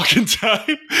 All the fucking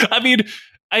time. I mean,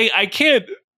 I can't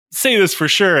say this for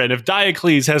sure, and if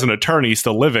Diocles has an attorney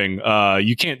still living,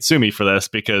 you can't sue me for this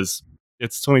because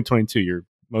it's 2022. You're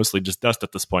mostly just dust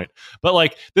at this point. But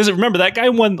like, remember that guy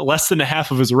won less than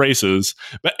half of his races,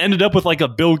 but ended up with like a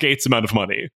Bill Gates amount of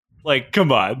money. Like,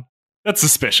 come on, that's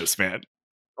suspicious, man.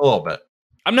 A little bit.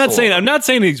 I'm not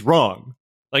saying he's wrong.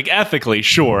 Like ethically,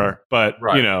 sure, but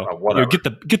get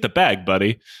the bag,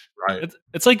 buddy. Right.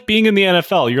 It's like being in the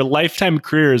NFL. Your lifetime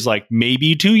career is like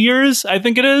maybe 2 years. I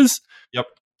think it is. Yep.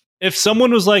 If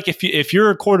someone was like, if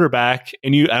you're a quarterback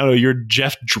and you're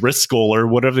Jeff Driscoll or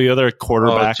whatever the other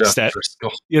quarterback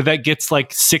that gets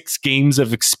like 6 games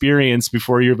of experience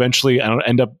before you eventually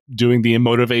end up doing the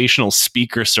motivational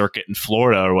speaker circuit in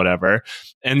Florida or whatever,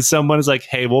 and someone is like,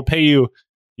 hey, we'll pay you,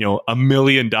 $1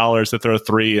 million to throw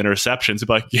 3 interceptions. You'd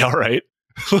be like, yeah, all right,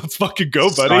 let's fucking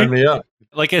go, buddy. Sign me up.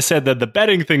 Like I said, the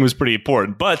betting thing was pretty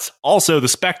important, but also the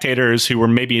spectators, who were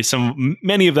many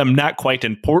of them not quite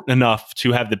important enough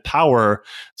to have the power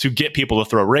to get people to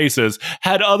throw races,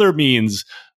 had other means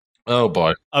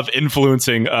of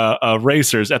influencing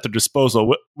racers at their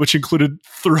disposal, which included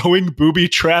throwing booby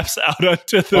traps out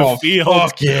onto the field.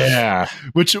 Fuck yeah.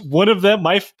 Which one of them,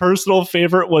 my personal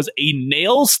favorite, was a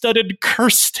nail-studded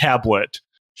curse tablet.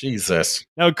 Jesus.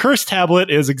 Now, a curse tablet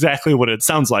is exactly what it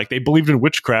sounds like. They believed in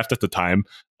witchcraft at the time,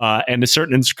 and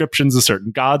certain inscriptions of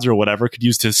certain gods or whatever could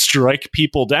use to strike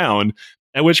people down,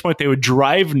 at which point they would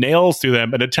drive nails through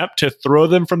them and attempt to throw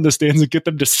them from the stands and get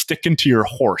them to stick into your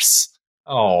horse.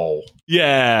 Oh.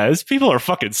 Yeah, these people are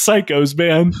fucking psychos,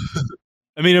 man.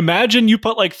 I mean, imagine you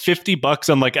put like $50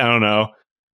 on like, I don't know,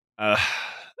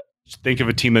 think of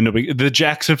a team the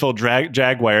Jacksonville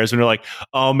Jaguars, and they're like,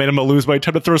 oh man, I'm gonna lose my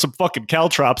time to throw some fucking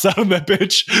caltrops out on that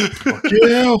bitch.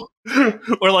 Yeah.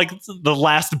 Or like the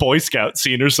last Boy Scout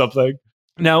scene or something.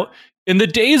 Now, in the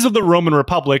days of the Roman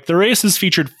Republic, the races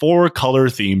featured 4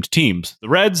 color-themed teams: the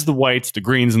Reds, the Whites, the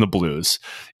Greens, and the Blues,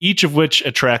 each of which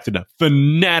attracted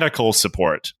fanatical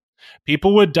support.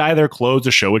 People would dye their clothes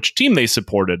to show which team they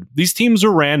supported. These teams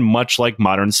were ran much like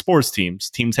modern sports teams.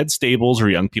 Teams had stables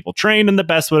where young people trained, and the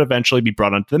best would eventually be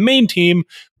brought onto the main team,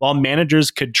 while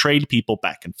managers could trade people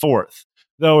back and forth.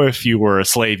 Though if you were a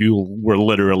slave, you were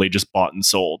literally just bought and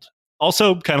sold.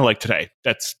 Also, kind of like today.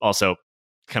 That's also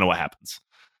kind of what happens.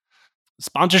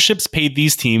 Sponsorships paid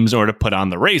these teams in order to put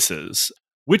on the races,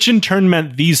 which in turn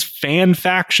meant these fan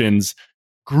factions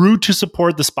grew to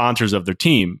support the sponsors of their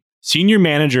team. Senior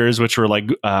managers, which were like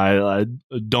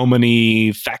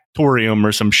Domini Factorium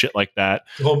or some shit like that.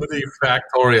 Domini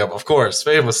Factorium, of course,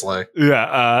 famously.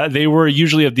 Yeah, they were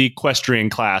usually of the equestrian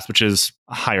class, which is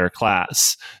a higher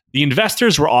class. The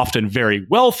investors were often very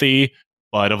wealthy,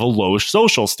 but of a low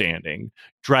social standing.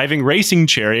 Driving racing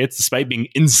chariots, despite being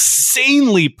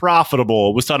insanely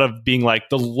profitable, was thought of being like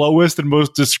the lowest and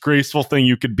most disgraceful thing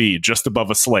you could be, just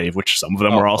above a slave, which some of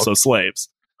them were also slaves.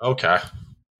 Okay.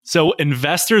 So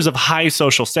investors of high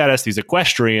social status, these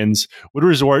equestrians, would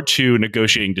resort to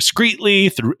negotiating discreetly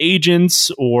through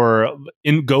agents or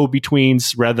in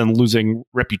go-betweens rather than losing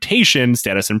reputation,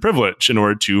 status, and privilege in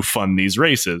order to fund these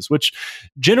races, which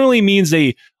generally means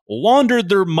they laundered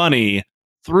their money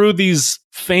through these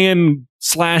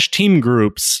fan/team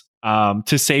groups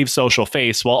to save social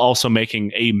face while also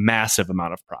making a massive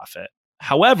amount of profit.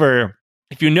 However,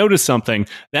 if you notice something,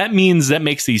 that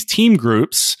makes these team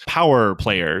groups power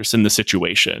players in the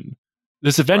situation.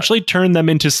 This eventually turned them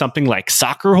into something like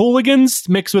soccer hooligans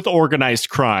mixed with organized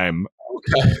crime.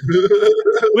 Okay.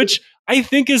 Which I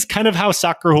think is kind of how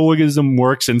soccer hooliganism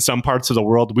works in some parts of the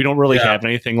world. We don't really have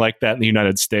anything like that in the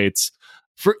United States.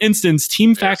 For instance,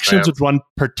 team factions would run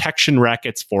protection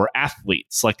rackets for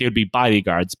athletes, like they would be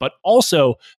bodyguards, but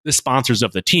also the sponsors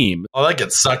of the team. Oh, that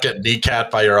gets sucked at kneecap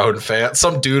by your own fan.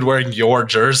 Some dude wearing your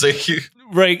jersey.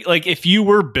 Right, like if you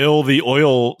were Bill, the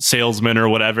oil salesman or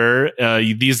whatever,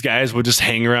 these guys would just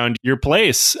hang around your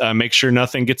place, make sure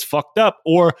nothing gets fucked up.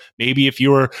 Or maybe if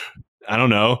you were, I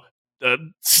don't know,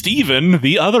 Steven,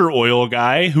 the other oil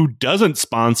guy who doesn't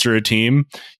sponsor a team,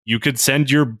 you could send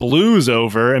your blues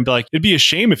over and be like, it'd be a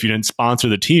shame if you didn't sponsor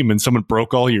the team and someone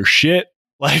broke all your shit.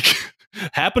 Like,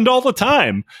 happened all the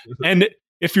time. And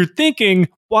if you're thinking,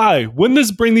 why? Wouldn't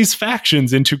this bring these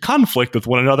factions into conflict with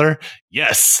one another?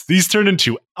 Yes, these turned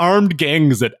into armed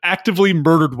gangs that actively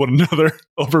murdered one another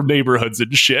over neighborhoods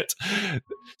and shit.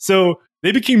 So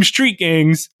they became street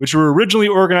gangs, which were originally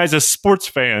organized as sports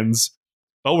fans,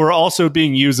 but we're also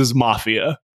being used as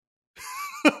mafia.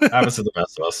 Happens to the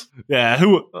best of us. Yeah,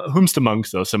 whomst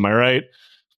amongst us, am I right?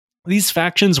 These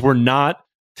factions were not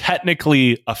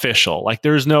technically official. Like,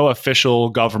 there's no official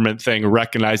government thing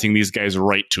recognizing these guys'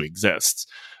 right to exist.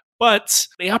 But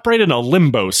they operated in a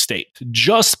limbo state,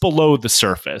 just below the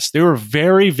surface. They were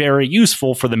very, very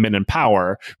useful for the men in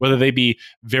power, whether they be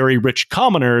very rich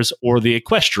commoners or the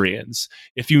equestrians.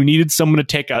 If you needed someone to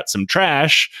take out some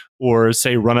trash, or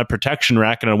say run a protection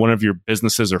racket on one of your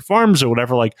businesses or farms or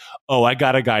whatever, like, oh, I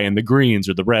got a guy in the greens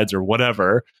or the reds or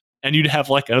whatever, and you'd have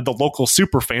like the local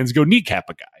super fans go kneecap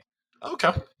a guy.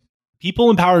 Okay. People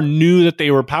in power knew that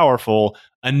they were powerful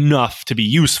enough to be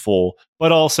useful,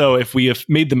 but also if we have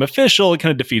made them official, it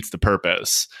kind of defeats the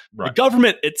purpose. Right. The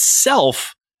government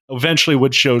itself eventually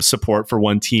would show support for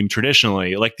one team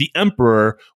traditionally. Like the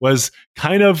emperor was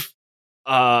kind of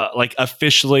like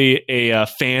officially a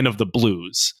fan of the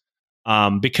blues,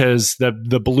 because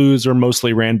the blues are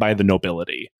mostly ran by the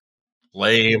nobility.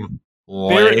 Lame.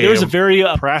 There's a very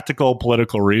practical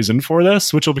political reason for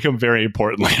this, which will become very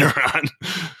important later on.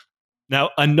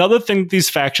 Now, another thing these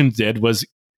factions did was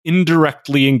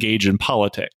indirectly engage in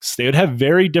politics. They would have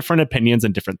very different opinions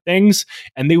on different things,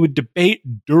 and they would debate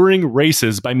during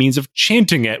races by means of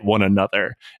chanting at one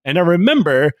another. And I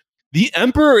remember, the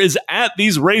emperor is at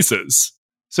these races.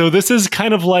 So this is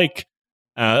kind of like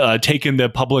taking the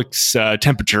public's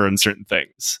temperature on certain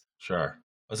things. Sure.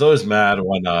 I was always mad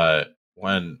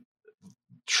when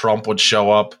Trump would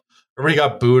show up. Remember he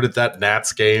got booed at that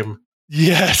Nats game?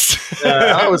 Yes.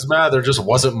 Yeah, I was mad there just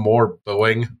wasn't more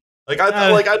booing. Like I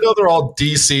know they're all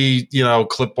DC,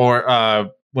 clipboard,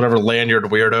 whatever lanyard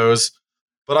weirdos,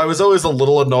 but I was always a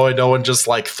little annoyed no one just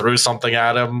like threw something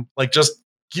at him. Like just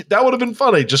that would have been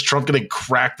funny. Just Trump getting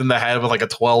cracked in the head with like a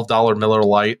 $12 Miller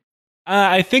Lite.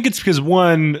 I think it's because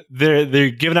one, they're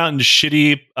given out in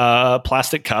shitty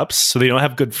plastic cups, so they don't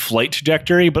have good flight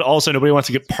trajectory. But also, nobody wants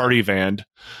to get party vanned.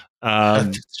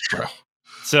 That's true.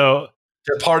 So.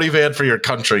 Your party van for your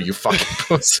country, you fucking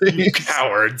pussy. You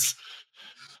cowards.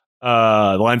 The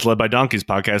Lines Led by Donkeys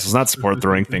podcast does not support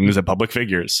throwing things at public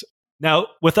figures. Now,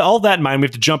 with all that in mind, we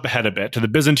have to jump ahead a bit to the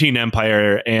Byzantine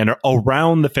Empire and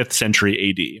around the 5th century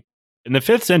AD. In the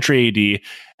 5th century AD,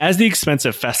 as the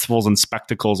expensive festivals and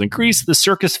spectacles increased, the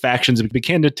circus factions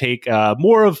began to take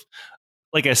more of,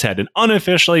 like I said, an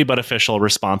unofficially but official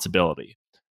responsibility.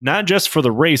 Not just for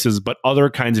the races, but other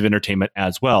kinds of entertainment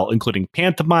as well, including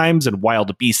pantomimes and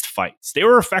wild beast fights. They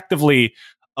were effectively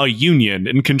a union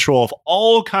in control of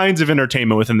all kinds of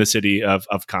entertainment within the city of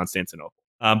Constantinople.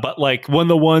 But like one of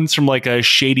the ones from like a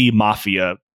shady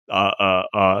mafia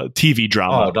TV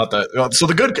drama. Oh, not that. So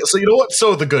the good. So you know what?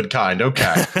 So the good kind.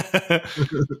 Okay.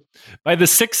 By the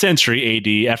 6th century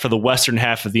AD, after the western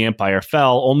half of the empire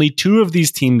fell, only 2 of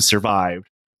these teams survived.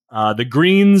 The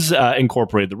Greens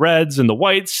incorporated the Reds, and the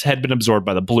Whites had been absorbed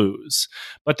by the Blues.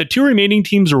 But the 2 remaining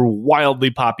teams were wildly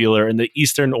popular in the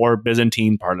eastern or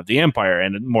Byzantine part of the empire,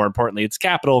 and more importantly, its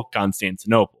capital,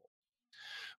 Constantinople.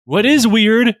 What is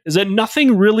weird is that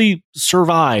nothing really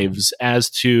survives as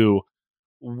to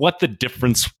what the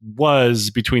difference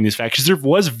was between these factions. There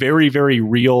was very, very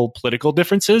real political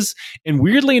differences, and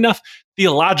weirdly enough,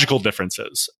 theological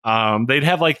differences. They'd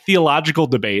have like theological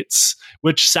debates,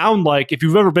 which sound like, if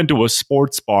you've ever been to a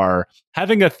sports bar,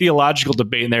 having a theological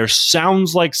debate in there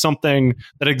sounds like something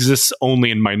that exists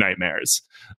only in my nightmares.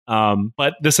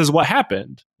 But this is what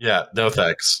happened. Yeah, no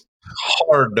thanks.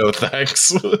 Hard no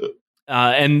thanks.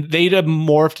 And they'd have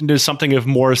morphed into something of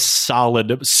more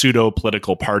solid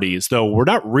pseudo-political parties, though we're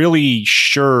not really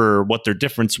sure what their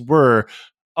difference were,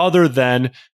 other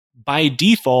than by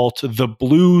default, the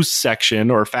blue section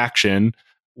or faction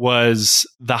was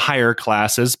the higher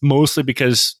classes, mostly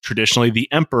because traditionally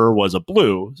the emperor was a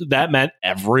blue. That meant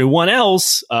everyone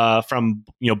else from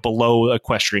below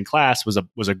equestrian class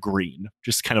was a green.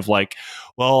 Just kind of like,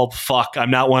 well, fuck,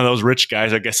 I'm not one of those rich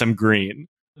guys. I guess I'm green.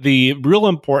 The real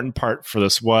important part for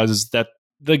this was that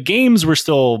the games were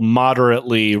still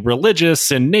moderately religious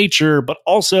in nature, but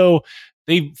also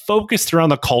they focused around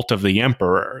the cult of the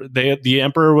emperor. The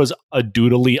emperor was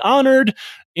dutifully honored,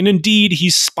 and indeed, he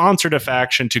sponsored a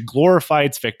faction to glorify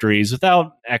its victories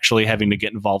without actually having to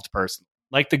get involved personally.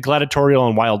 Like the gladiatorial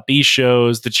and wild beast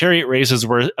shows, the chariot races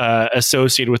were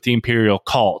associated with the imperial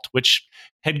cult, which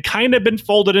had kind of been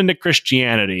folded into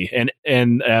Christianity,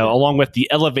 and along with the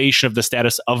elevation of the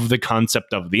status of the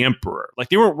concept of the emperor. Like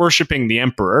they weren't worshiping the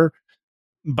emperor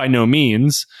by no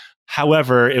means.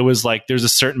 However, it was like there's a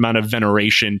certain amount of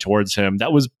veneration towards him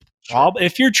that was,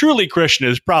 if you're truly Christian,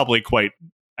 is probably quite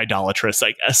idolatrous,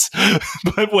 I guess.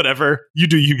 But whatever, you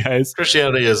do you guys.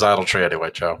 Christianity is idolatry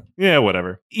anyway, Joe. Yeah,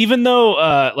 whatever. Even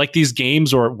though like these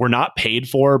games were not paid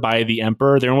for by the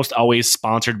emperor, they're almost always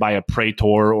sponsored by a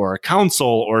praetor or a council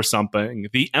or something.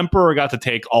 The emperor got to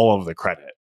take all of the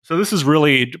credit. So this is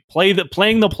really playing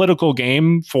the political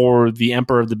game for the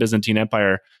emperor of the Byzantine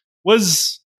Empire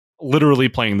was literally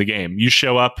playing the game. You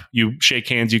show up, you shake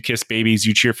hands, you kiss babies,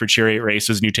 you cheer for chariot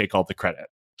races, and you take all the credit.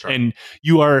 Sure. And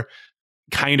you are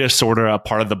kind of sort of a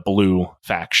part of the blue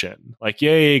faction. Like,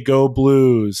 yay, go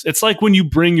Blues. It's like when you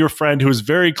bring your friend who is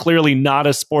very clearly not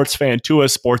a sports fan to a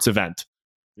sports event.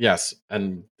 Yes,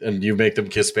 and you make them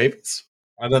kiss babies.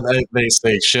 And then they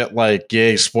say shit like,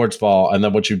 yay, sports ball. And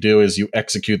then what you do is you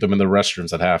execute them in the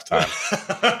restrooms at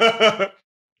halftime.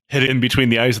 Hit it in between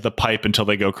the eyes of the pipe until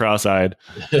they go cross-eyed.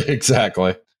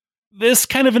 Exactly. This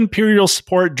kind of imperial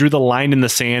support drew the line in the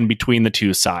sand between the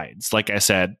two sides. Like I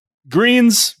said,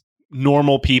 Greens,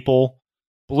 normal people,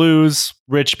 Blues,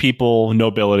 rich people,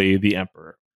 nobility, the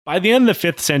emperor. By the end of the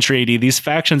 5th century AD, these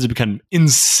factions had become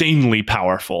insanely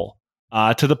powerful,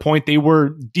 to the point they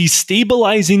were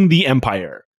destabilizing the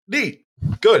empire. Neat.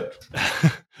 Good.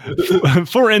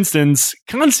 For instance,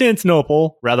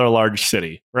 Constantinople, rather a large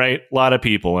city, right? A lot of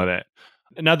people in it.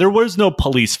 Now, there was no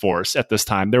police force at this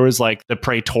time. There was like the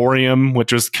Praetorium,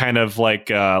 which was kind of like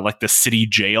the city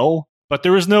jail, but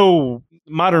there was no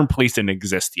modern police didn't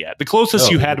exist yet. The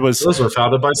closest you had was... Those were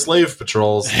founded by slave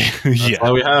patrols. That's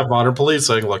why we have modern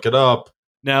policing. Look it up.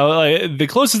 Now, the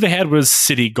closest they had was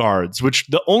city guards, which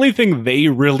the only thing they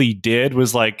really did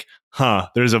was like,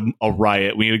 there's a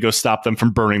riot. We need to go stop them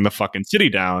from burning the fucking city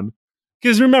down.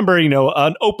 Because remember,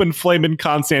 an open flame in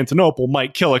Constantinople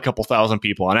might kill a couple thousand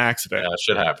people on accident. Yeah,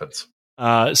 shit happens.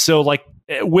 So,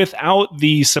 without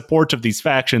the support of these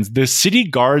factions, the city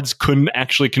guards couldn't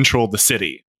actually control the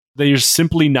city. There's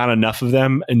simply not enough of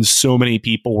them, and so many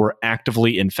people were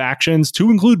actively in factions, to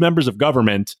include members of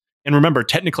government. And remember,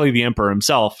 technically the emperor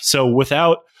himself. So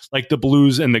without the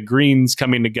Blues and the Greens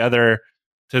coming together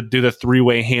to do the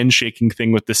three-way handshaking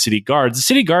thing with the city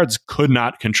guards could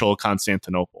not control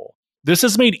Constantinople. This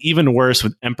is made even worse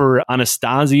with Emperor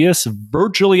Anastasius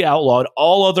virtually outlawed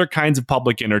all other kinds of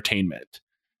public entertainment.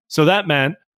 So that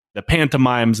meant the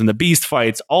pantomimes and the beast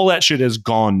fights, all that shit is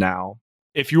gone now.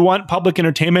 If you want public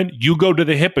entertainment, you go to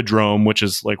the Hippodrome, which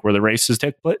is where the races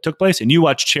took place, and you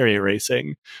watch chariot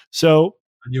racing. So...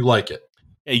 And you like it.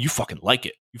 Hey, you fucking like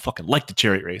it. You fucking like the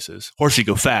chariot races. Horsey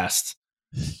go fast.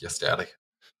 Yes, daddy.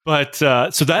 But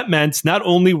so that meant not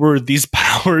only were these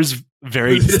powers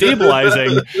very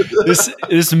destabilizing,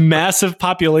 this massive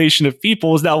population of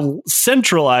people is now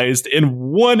centralized in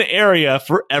one area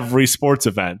for every sports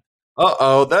event.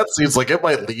 Uh-oh, that seems like it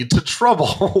might lead to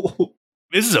trouble.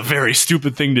 This is a very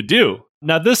stupid thing to do.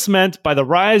 Now, this meant by the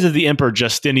rise of the Emperor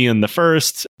Justinian I,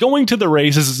 going to the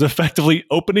races is effectively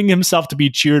opening himself to be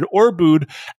cheered or booed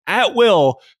at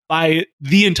will by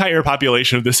the entire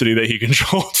population of the city that he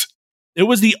controlled. It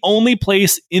was the only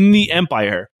place in the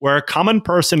empire where a common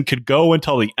person could go and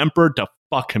tell the emperor to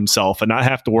fuck himself and not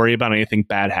have to worry about anything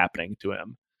bad happening to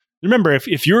him. Remember,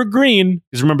 if you're green,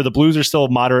 because remember, the Blues are still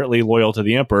moderately loyal to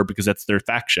the emperor because that's their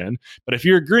faction. But if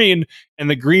you're green and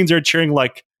the Greens are cheering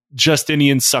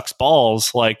Justinian sucks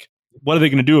balls, what are they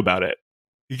going to do about it?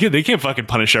 They can't fucking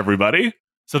punish everybody.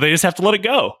 So they just have to let it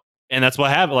go. And that's what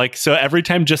happened. So every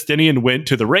time Justinian went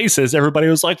to the races, everybody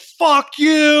was like, fuck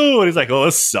you. And he's like, oh,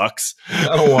 this sucks.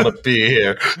 I don't want to be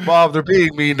here. Mom, they're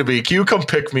being mean to me. Can you come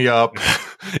pick me up?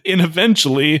 And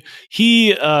eventually,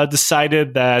 he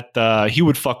decided that he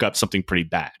would fuck up something pretty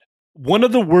bad. One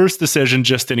of the worst decisions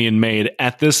Justinian made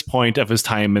at this point of his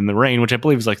time in the reign, which I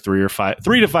believe is 3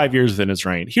 to 5 years within his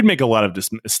reign, he'd make a lot of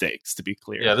mistakes, to be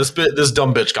clear. Yeah, this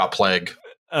dumb bitch got plague.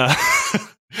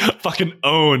 Fucking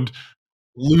owned.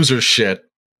 Loser shit.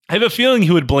 I have a feeling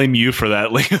he would blame you for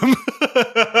that, Liam.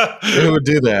 Who would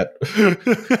do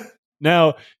that?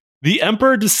 Now, the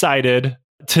emperor decided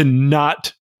to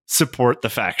not support the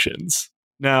factions.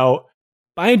 Now,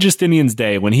 by Justinian's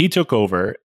day, when he took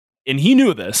over, and he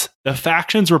knew this, the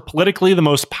factions were politically the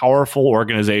most powerful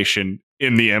organization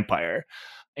in the empire.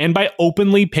 And by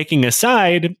openly picking a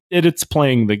side, it's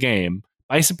playing the game.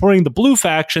 By supporting the blue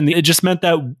faction, it just meant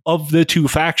that of the two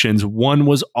factions, one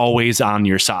was always on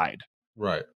your side.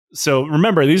 Right. So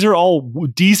remember, these are all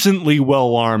decently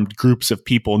well-armed groups of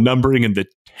people numbering in the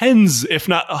tens, if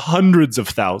not hundreds of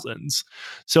thousands.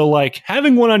 So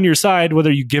having one on your side,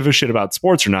 whether you give a shit about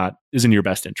sports or not, is in your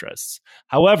best interests.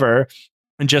 However,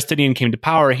 when Justinian came to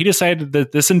power, he decided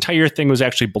that this entire thing was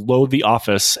actually below the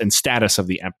office and status of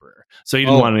the emperor. So he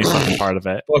didn't want any fucking part of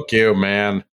it. Fuck you,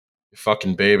 man. You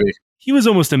fucking baby. He was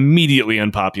almost immediately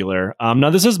unpopular.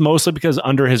 Now, this is mostly because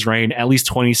under his reign, at least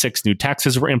 26 new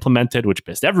taxes were implemented, which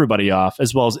pissed everybody off,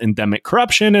 as well as endemic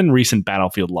corruption and recent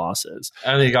battlefield losses.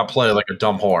 And he got plagued like a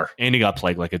dumb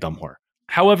whore.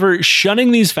 However,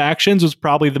 shunning these factions was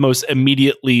probably the most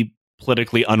immediately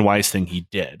politically unwise thing he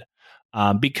did.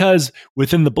 Because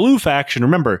within the blue faction,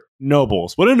 remember,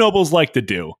 nobles. What do nobles like to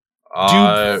do?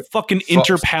 do fucking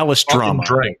inter-palace drama.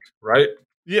 Drink, right?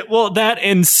 Yeah, well, that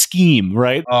and scheme,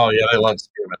 right? Oh, yeah, they love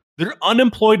scheming. They're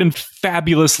unemployed and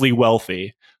fabulously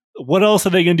wealthy. What else are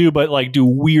they going to do but like do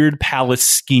weird palace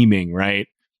scheming, right?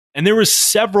 And there were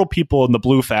several people in the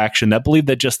Blue faction that believed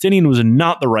that Justinian was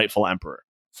not the rightful emperor.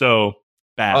 So,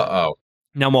 bad. Uh-oh.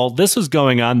 Now, while this was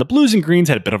going on, the Blues and Greens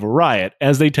had a bit of a riot,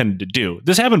 as they tended to do.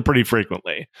 This happened pretty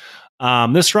frequently.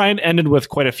 This riot ended with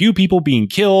quite a few people being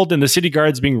killed and the city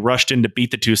guards being rushed in to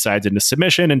beat the two sides into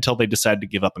submission until they decided to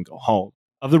give up and go home.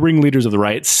 Of the ringleaders of the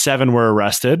riot, 7 were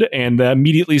arrested and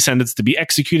immediately sentenced to be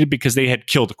executed because they had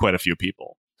killed quite a few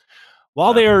people.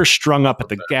 While they were strung up at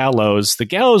the gallows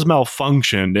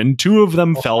malfunctioned and 2 of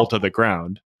them fell to the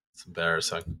ground. It's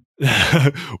embarrassing.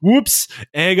 Whoops,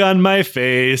 egg on my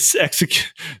face.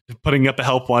 Putting up a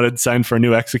help wanted sign for a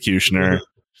new executioner.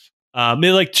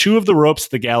 Maybe like 2 of the ropes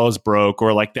of the gallows broke,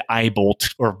 or like the eye bolt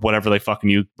or whatever they fucking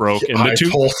used broke. And the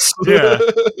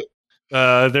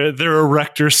 2, their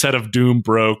erector set of doom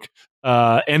broke.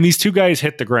 And these 2 guys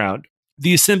hit the ground.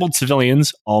 The assembled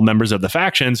civilians, all members of the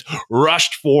factions,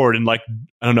 rushed forward and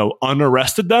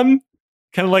unarrested them.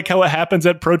 Kind of like how it happens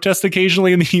at protests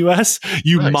occasionally in the U.S.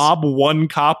 You mob one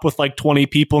cop with like 20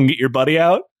 people and get your buddy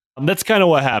out. That's kind of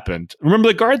what happened. Remember,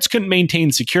 the guards couldn't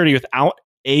maintain security without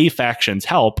a faction's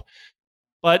help,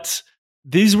 but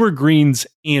these were Greens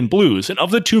and Blues. And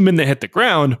of the 2 men that hit the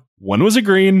ground, one was a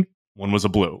Green, one was a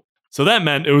Blue. So that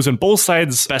meant it was in both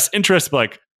sides' best interest to be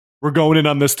like, we're going in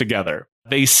on this together.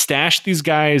 They stashed these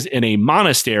guys in a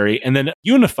monastery and then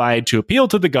unified to appeal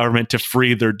to the government to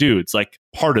free their dudes, like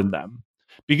pardon them.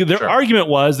 Because their argument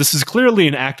was, this is clearly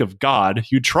an act of God.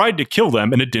 You tried to kill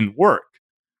them and it didn't work.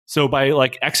 So by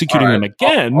like executing them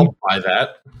again, I'll buy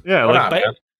that. Yeah,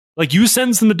 like you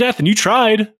sentenced them to death and you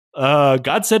tried.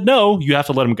 God said no. You have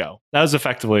to let them go. That was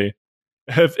effectively,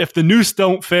 if the noose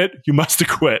don't fit, you must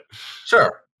acquit.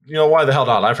 Sure. You know, why the hell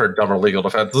not? I've heard dumber legal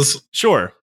defenses.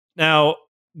 Sure. Now,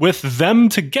 with them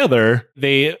together,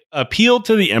 they appealed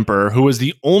to the emperor, who was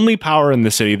the only power in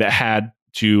the city that had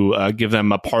to give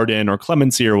them a pardon or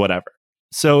clemency or whatever.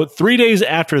 So 3 days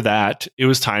after that, it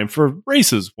was time for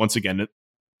races once again.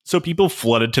 So people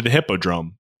flooded to the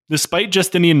Hippodrome. Despite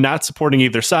Justinian not supporting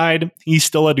either side, he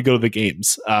still had to go to the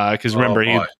games. Because remember,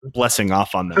 he's blessing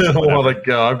off on them. I don't want to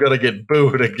go. I'm going to get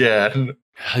booed again.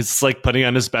 It's like putting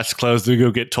on his best clothes to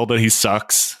go get told that he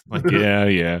sucks. Like,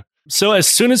 yeah. So as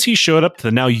soon as he showed up to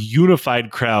the now unified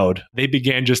crowd, they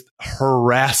began just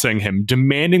harassing him,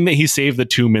 demanding that he save the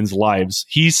 2 men's lives.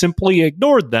 He simply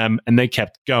ignored them, and they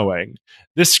kept going.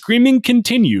 The screaming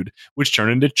continued, which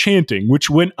turned into chanting,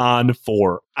 which went on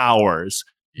for hours.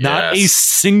 Yes. Not a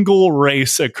single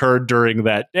race occurred during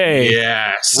that day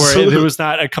where it was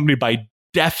not accompanied by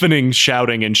deafening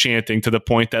shouting and chanting to the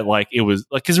point that like it was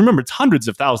like, because remember, it's hundreds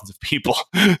of thousands of people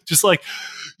just like,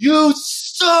 you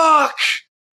suck.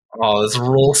 Oh, this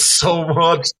rules so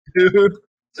much, dude.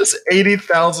 Just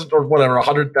 80,000 or whatever,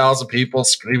 100,000 people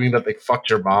screaming that they fucked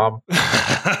your mom.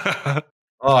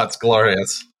 Oh, it's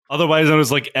glorious. Otherwise known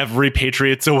as like every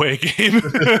Patriots away game.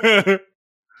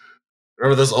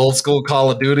 Remember those old school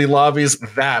Call of Duty lobbies?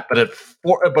 That,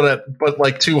 but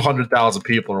like 200,000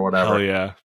 people or whatever.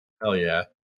 Hell yeah.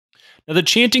 Now, the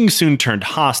chanting soon turned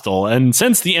hostile, and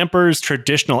since the Emperor's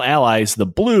traditional allies, the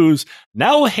Blues,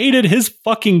 now hated his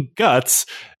fucking guts,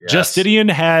 Justinian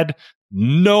had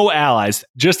no allies.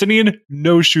 Justinian,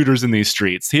 no shooters in these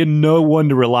streets. He had no one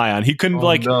to rely on. He couldn't,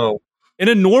 in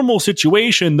a normal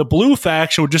situation, the Blue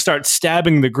faction would just start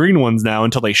stabbing the Green ones now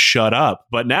until they shut up.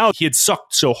 But now he had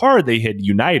sucked so hard they had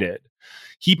united.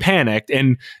 He panicked,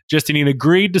 and Justinian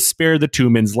agreed to spare the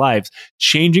 2 men's lives,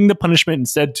 changing the punishment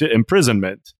instead to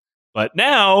imprisonment. But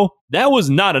now, that was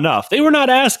not enough. They were not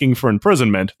asking for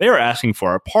imprisonment. They were asking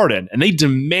for a pardon, and they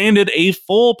demanded a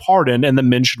full pardon, and the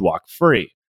men should walk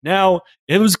free. Now,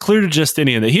 it was clear to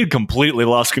Justinian that he had completely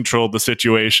lost control of the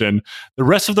situation. The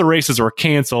rest of the races were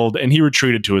canceled, and he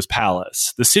retreated to his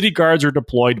palace. The city guards were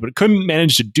deployed, but couldn't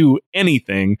manage to do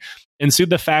anything, and soon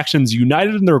the factions,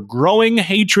 united in their growing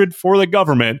hatred for the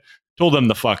government, told them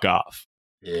to fuck off.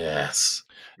 Yes.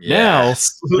 Now,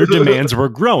 their demands were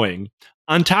growing.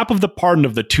 On top of the pardon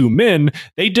of the 2 men,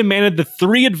 they demanded the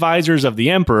 3 advisors of the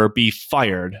emperor be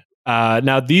fired.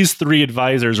 Now, these 3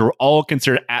 advisors were all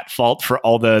considered at fault for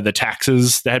all the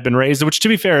taxes that had been raised, which, to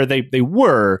be fair, they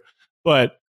were,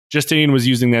 but Justinian was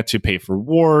using that to pay for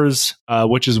wars,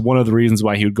 which is one of the reasons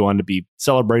why he would go on to be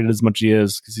celebrated as much as he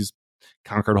is, because he's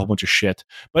conquered a whole bunch of shit.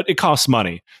 But it costs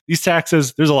money. These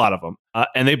taxes, there's a lot of them.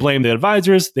 And they blame the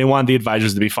advisors. They wanted the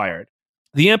advisors to be fired.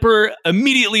 The emperor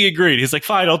immediately agreed. He's like,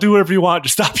 fine, I'll do whatever you want.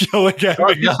 Just stop yelling at me.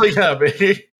 Stop yelling at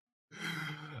me.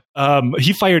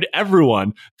 He fired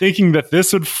everyone, thinking that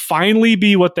this would finally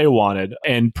be what they wanted,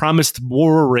 and promised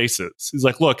more races. He's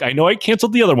like, look, I know I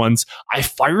canceled the other ones. I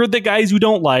fired the guys you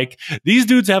don't like. These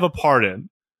dudes have a pardon.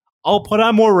 I'll put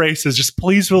on more races. Just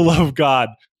please, for the love of God,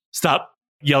 stop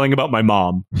yelling about my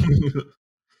mom.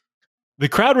 The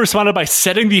crowd responded by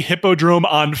setting the hippodrome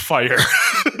on fire.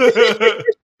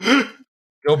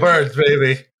 Go Birds,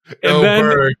 baby. And Go then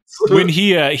Birds. when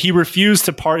he refused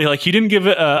to pardon, like he didn't give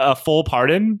a full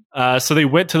pardon, so they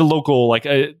went to the local, like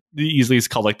easily it's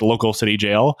called like the local city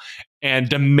jail, and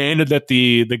demanded that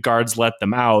the guards let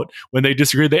them out. When they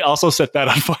disagreed, they also set that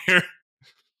on fire,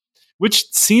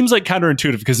 which seems like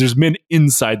counterintuitive because there's men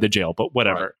inside the jail. But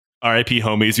whatever. Right. R.I.P.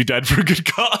 homies, you died for a good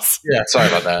cause. Yeah, sorry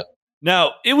about that.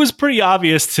 Now, it was pretty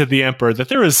obvious to the emperor that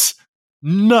there was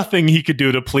nothing he could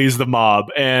do to please the mob,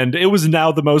 and it was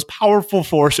now the most powerful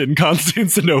force in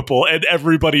Constantinople, and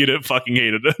everybody in it fucking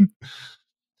hated him.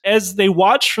 As they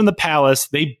watched from the palace,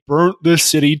 they burnt the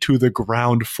city to the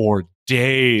ground for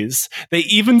days. They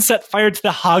even set fire to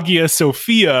the Hagia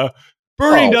Sophia,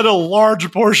 burning down a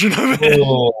large portion of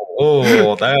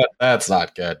it. That's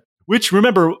not good. Which,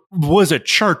 remember, was a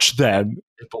church then.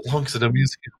 It belongs in a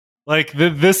museum. Like,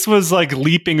 this was like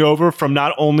leaping over from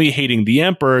not only hating the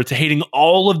emperor to hating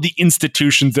all of the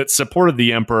institutions that supported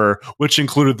the emperor, which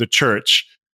included the church,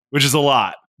 which is a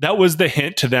lot. That was the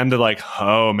hint to them to like,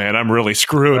 oh man, I'm really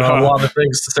screwed. A lot of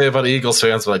things to say about Eagles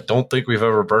fans, but I don't think we've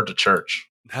ever burned a church.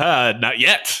 Not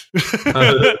yet.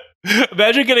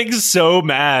 Imagine getting so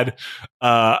mad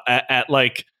at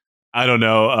like, I don't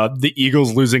know, the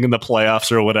Eagles losing in the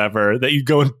playoffs or whatever, that you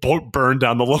go and burn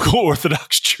down the local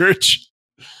Orthodox church.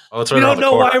 Oh, it's right. We don't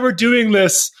know why we're doing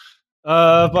this,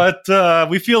 but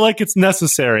we feel like it's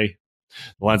necessary.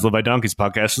 The Lions Live by Donkeys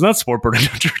podcast is not support burning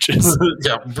down churches.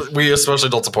 Yeah, we especially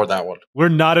don't support that one. We're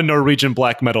not a Norwegian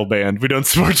black metal band. We don't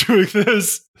support doing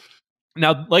this.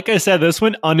 Now, like I said, this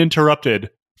went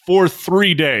uninterrupted for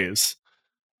 3 days.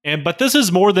 But this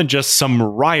is more than just some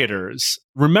rioters.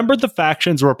 Remember, the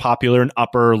factions were popular in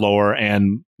upper, lower,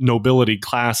 and nobility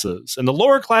classes, and the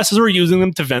lower classes were using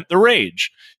them to vent their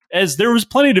rage, as there was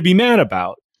plenty to be mad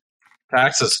about.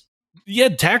 Taxes. Yeah,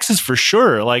 taxes for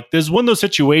sure. Like, there's one of those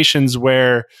situations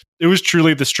where it was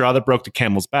truly the straw that broke the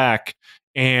camel's back.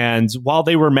 And while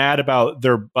they were mad about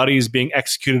their buddies being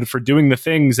executed for doing the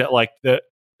things that, like, the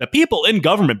people in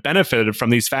government benefited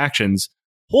from these factions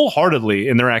wholeheartedly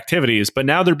in their activities, but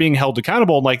now they're being held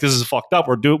accountable. And like, this is fucked up.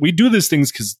 We do these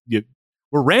things because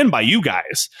we're ran by you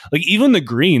guys. Like, even the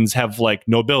Greens have like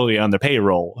nobility on their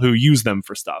payroll who use them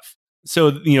for stuff.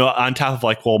 So, you know, on top of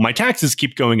like, well, my taxes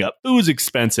keep going up. Food's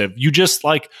expensive. You just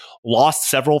like lost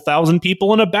several thousand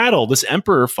people in a battle. This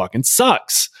emperor fucking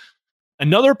sucks.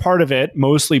 Another part of it,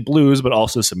 mostly blues, but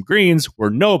also some greens,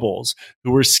 were nobles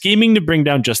who were scheming to bring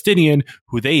down Justinian,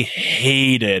 who they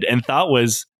hated and thought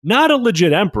was not a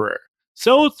legit emperor.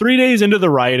 So 3 days into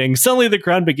the rioting, suddenly the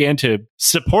crowd began to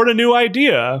support a new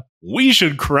idea. We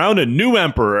should crown a new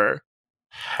emperor.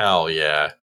 Hell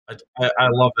yeah. I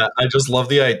love that. I just love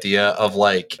the idea of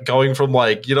like going from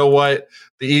like, you know what,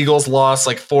 the Eagles lost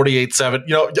like 48-7.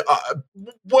 You know,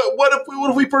 what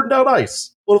if we burned down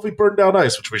ICE? What if we burned down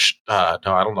ICE? Which we should. No,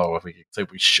 I don't know if we can say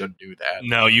we should do that.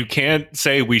 No, you can't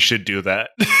say we should do that.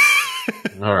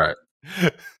 All right.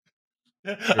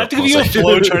 I have to give you a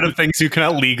flowchart of things you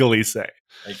cannot legally say.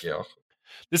 Thank you.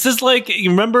 This is like, you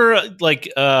remember, like,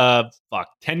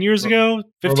 10 years ago,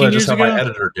 15 years ago. My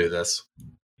editor do this.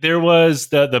 There was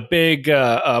the big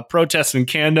protest in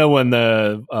Canada when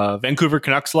the Vancouver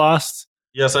Canucks lost.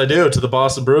 Yes, I do. To the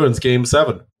Boston Bruins, Game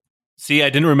 7. See,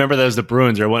 I didn't remember that was the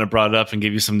Bruins, or I wouldn't have brought it up and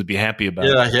gave you something to be happy about.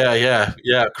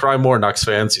 Yeah. Cry more, Nucks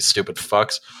fans, you stupid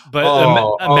fucks.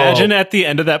 But imagine at the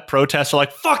end of that protest, they're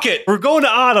like, fuck it, we're going to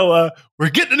Ottawa. We're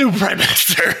getting a new prime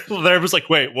minister. There was like,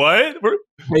 wait, what?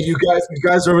 Hey, you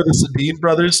guys remember the Sedin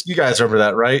brothers? You guys remember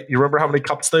that, right? You remember how many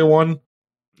cups they won?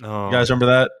 Oh. You guys remember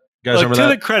that? Look, to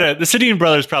the credit, the Sedin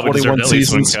brothers probably deserved at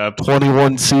least one cup.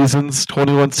 21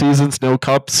 seasons, no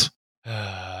cups.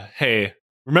 Hey,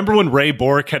 remember when Ray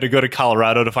Bork had to go to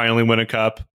Colorado to finally win a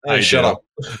cup? Hey, shut up.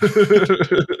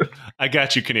 I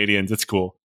got you, Canadians. It's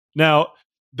cool. Now,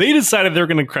 they decided they were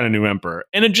going to crown a new emperor,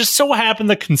 and it just so happened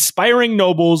the conspiring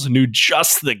nobles knew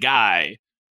just the guy.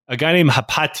 A guy named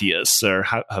Hypatius, or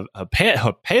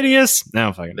Hypatius?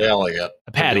 No, fucking nail it.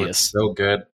 Hypatius. So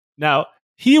good. Now,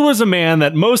 he was a man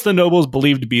that most of the nobles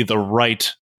believed to be the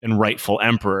right and rightful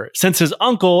emperor, since his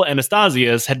uncle,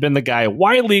 Anastasius, had been the guy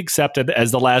widely accepted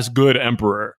as the last good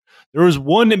emperor. There was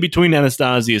one in between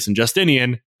Anastasius and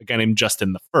Justinian, a guy named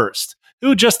Justin I.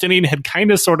 who Justinian had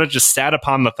kind of sort of just sat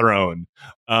upon the throne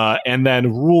and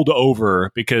then ruled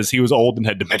over because he was old and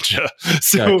had dementia.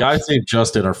 So, guys named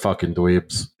Justin are fucking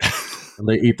dweebs. And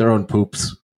they eat their own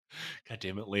poops. God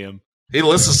damn it, Liam. He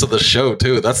listens to the show,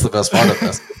 too. That's the best part of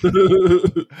this.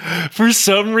 For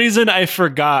some reason, I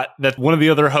forgot that one of the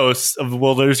other hosts of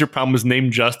Well, There's Your Problem was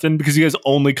named Justin because you guys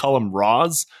only call him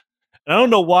Roz. And I don't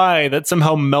know why that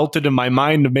somehow melted in my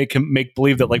mind to make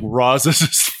believe that like Roz is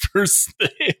his first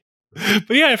name.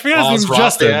 But yeah, I forgot his name was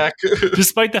Justin.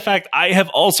 Despite the fact I have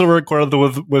also recorded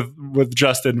with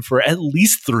Justin for at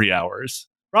least 3 hours.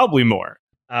 Probably more.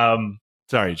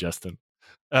 Sorry, Justin.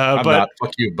 I'm not.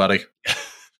 Fuck you, buddy.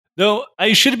 Though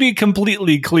I should be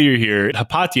completely clear here,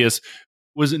 Hypatius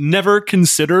was never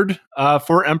considered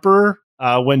for emperor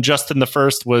when Justin I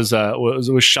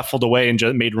was shuffled away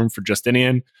and made room for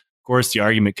Justinian. Of course, the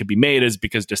argument could be made is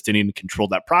because Justinian controlled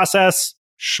that process.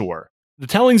 Sure. The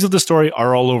tellings of the story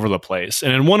are all over the place.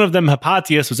 And in one of them,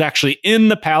 Hypatius was actually in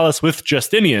the palace with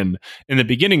Justinian in the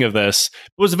beginning of this,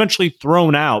 but was eventually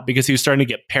thrown out because he was starting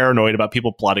to get paranoid about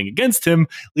people plotting against him,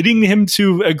 leading him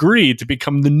to agree to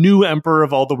become the new emperor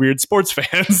of all the weird sports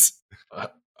fans.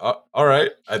 All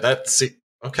right.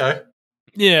 Okay.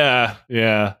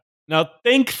 Yeah. Now,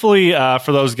 thankfully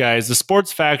for those guys, the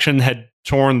sports faction had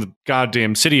torn the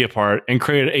goddamn city apart and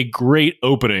created a great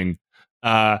opening.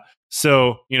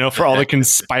 So, for all the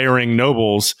conspiring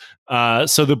nobles.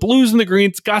 So the Blues and the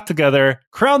Greens got together,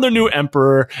 crowned their new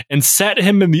emperor, and sat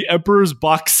him in the emperor's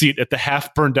box seat at the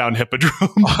half-burned down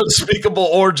hippodrome. Unspeakable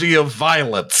orgy of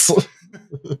violence.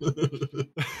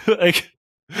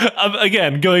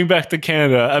 Again, going back to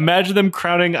Canada, imagine them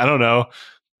crowning, I don't know,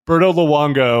 Berto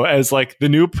Luongo as like the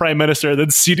new prime minister, then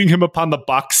seating him upon the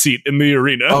box seat in the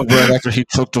arena. Oh, right after he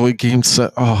took the game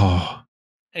set. Oh.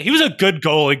 Hey, he was a good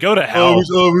goalie. Go to hell. I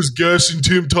was gassing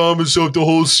Tim Thomas out the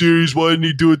whole series. Why didn't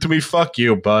he do it to me? Fuck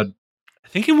you, bud. I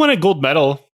think he won a gold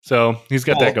medal, so he's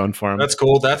got that going for him. That's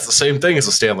cool. That's the same thing as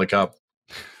the Stanley Cup.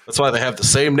 That's why they have the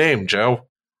same name, Joe.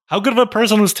 How good of a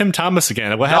person was Tim Thomas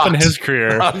again? What happened in his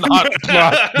career? Not.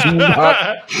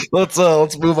 Let's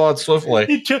move on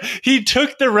swiftly. He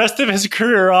took the rest of his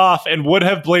career off and would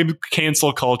have blamed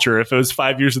cancel culture if it was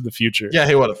 5 years in the future. Yeah,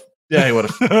 he would have. Hey,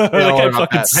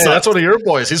 that's one of your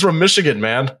boys. He's from Michigan,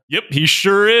 man. Yep, he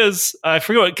sure is. I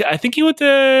forget. I think he went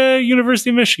to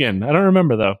University of Michigan. I don't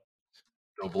remember though.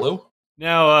 Go Blue?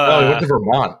 Now, he went to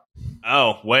Vermont.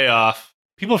 Oh, way off.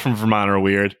 People from Vermont are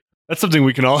weird. That's something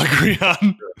we can all agree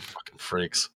on. Fucking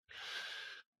freaks.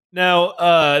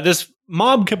 Now, this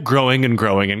mob kept growing and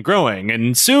growing and growing,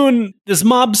 and soon this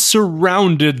mob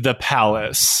surrounded the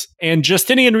palace. And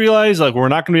Justinian realized, we're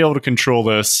not going to be able to control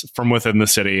this from within the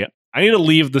city. I need to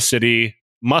leave the city,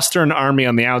 muster an army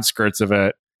on the outskirts of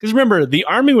it. Because remember, the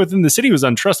army within the city was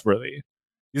untrustworthy.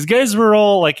 These guys were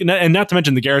all and not to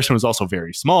mention the garrison was also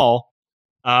very small.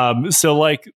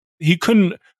 So he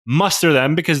couldn't muster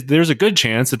them because there's a good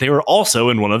chance that they were also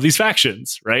in one of these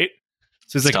factions, right?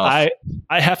 So he's I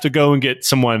have to go and get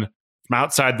someone from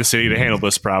outside the city to handle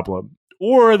this problem.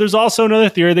 Or there's also another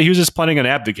theory that he was just planning on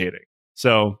abdicating.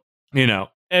 So,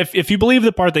 if you believe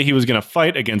the part that he was going to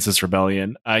fight against this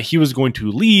rebellion, he was going to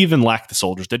leave and lack the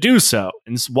soldiers to do so.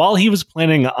 And while he was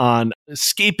planning on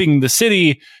escaping the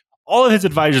city, all of his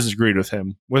advisors agreed with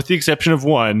him, with the exception of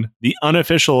one, the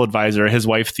unofficial advisor, his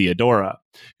wife Theodora,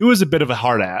 who was a bit of a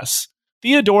hard ass.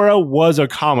 Theodora was a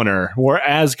commoner, or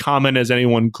as common as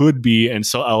anyone could be and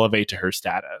still elevate to her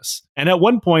status. And at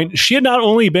one point, she had not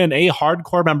only been a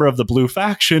hardcore member of the Blue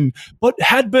faction, but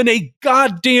had been a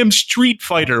goddamn street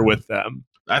fighter with them.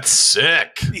 That's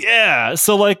sick. Yeah.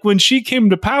 So when she came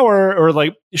to power,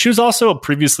 or she was also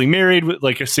previously married with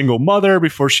a single mother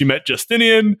before she met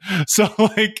Justinian. So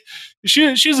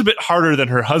she's a bit harder than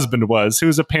her husband was, who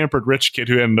was a pampered rich kid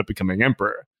who ended up becoming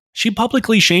emperor. She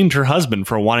publicly shamed her husband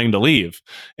for wanting to leave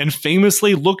and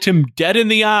famously looked him dead in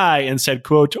the eye and said,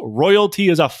 quote, "Royalty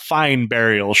is a fine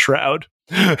burial shroud,"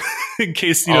 in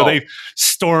case, they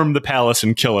storm the palace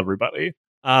and kill everybody.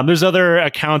 There's other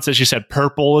accounts that she said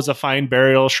purple is a fine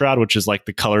burial shroud, which is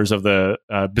the colors of the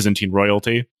Byzantine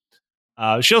royalty.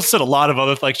 She also said a lot of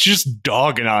other, she's just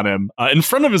dogging on him in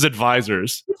front of his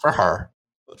advisors. Good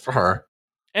for her.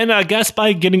 And I guess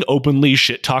by getting openly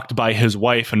shit-talked by his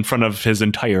wife in front of his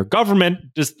entire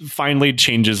government, just finally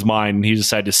changed his mind and he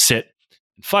decided to sit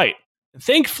and fight.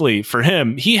 Thankfully for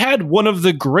him, he had one of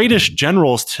the greatest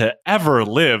generals to ever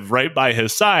live right by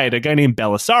his side, a guy named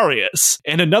Belisarius,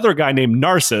 and another guy named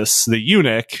Narses, the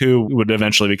eunuch, who would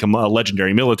eventually become a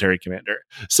legendary military commander.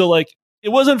 So, it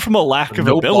wasn't from a lack of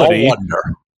ability. No wonder.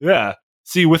 Yeah.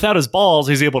 See, without his balls,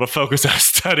 he's able to focus on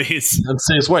studies. And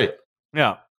see his weight.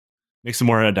 Yeah. Makes him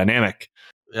more dynamic.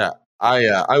 Yeah.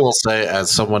 I will say,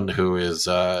 as someone who is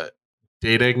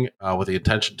dating with the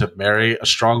intention to marry a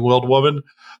strong-willed woman,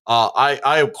 I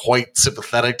am quite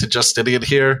sympathetic to Justinian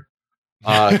here.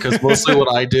 Because mostly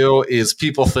what I do is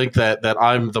people think that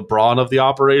I'm the brawn of the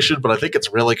operation, but I think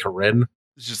it's really Corinne.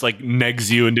 It's just like negs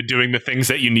you into doing the things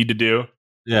that you need to do.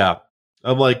 Yeah.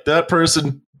 I'm like, that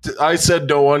person, I said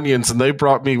no onions, and they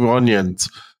brought me onions.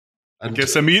 I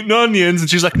guess I'm eating onions. And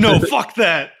she's like, no, fuck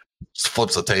that. Just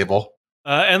flips the table.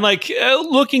 And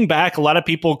looking back, a lot of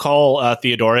people call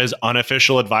Theodora's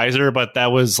unofficial advisor, but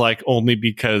that was like only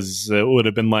because it would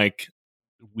have been like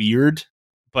weird.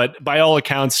 But by all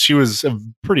accounts, she was a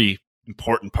pretty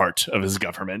important part of his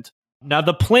government. Now,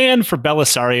 the plan for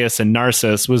Belisarius and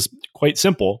Narcissus was quite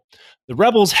simple. The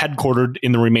rebels headquartered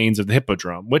in the remains of the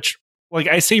Hippodrome, which, like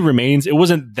I say remains, it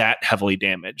wasn't that heavily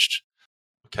damaged.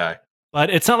 Okay. But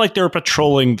it's not like they were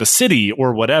patrolling the city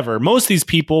or whatever. Most of these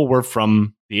people were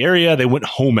from the area. They went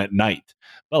home at night.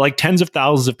 But like tens of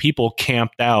thousands of people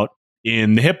camped out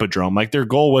in the Hippodrome. Like their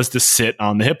goal was to sit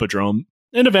on the Hippodrome.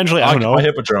 And eventually, I don't know.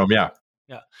 Hippodrome, yeah.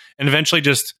 Yeah. And eventually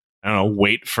just, I don't know,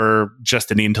 wait for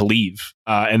Justinian to leave.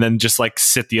 And then just like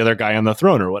sit the other guy on the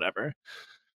throne or whatever.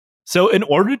 So in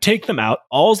order to take them out,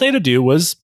 all they had to do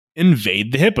was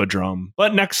invade the Hippodrome.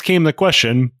 But next came the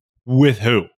question, with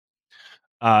who?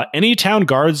 Any town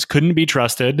guards couldn't be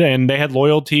trusted, and they had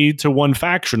loyalty to one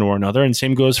faction or another, and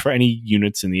same goes for any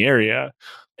units in the area.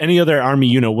 Any other army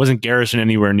unit wasn't garrisoned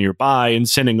anywhere nearby, and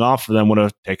sending off for them would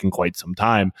have taken quite some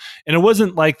time. And it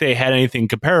wasn't like they had anything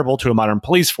comparable to a modern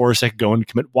police force that could go and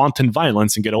commit wanton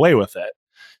violence and get away with it.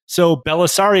 So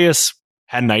Belisarius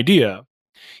had an idea.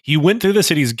 He went through the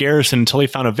city's garrison until he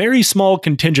found a very small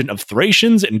contingent of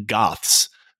Thracians and Goths,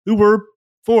 who were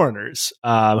foreigners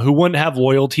who wouldn't have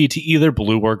loyalty to either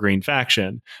blue or green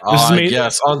faction.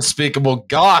 Yes, unspeakable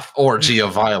goth orgy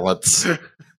of violence.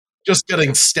 Just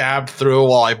getting stabbed through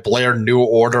while I blare New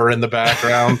Order in the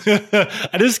background.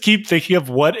 I just keep thinking of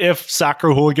what if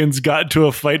soccer hooligans got into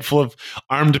a fight full of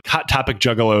armed Hot Topic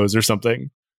juggalos or something.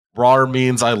 RAR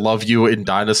means I love you in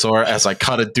Dinosaur as I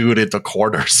cut a dude into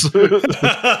quarters.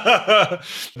 The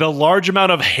large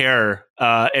amount of hair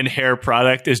and hair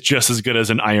product is just as good as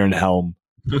an iron helm.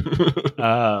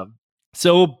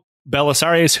 So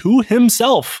Belisarius, who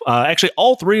himself, actually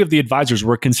all three of the advisors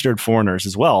were considered foreigners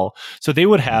as well. So they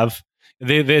would have,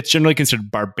 it's generally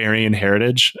considered barbarian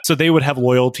heritage. So they would have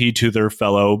loyalty to their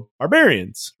fellow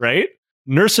barbarians, right?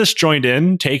 Narcissus joined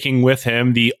in, taking with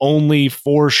him the only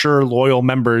for sure loyal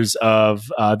members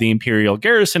of the Imperial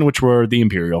garrison, which were the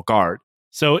Imperial Guard.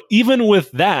 So even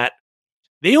with that,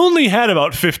 they only had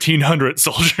about 1,500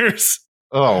 soldiers.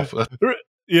 Oh,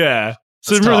 yeah.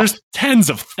 So remember, there's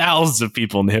tens of thousands of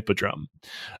people in the Hippodrome.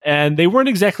 And they weren't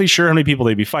exactly sure how many people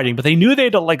they'd be fighting, but they knew they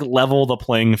had to like level the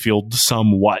playing field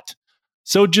somewhat.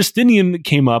 So Justinian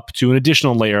came up to an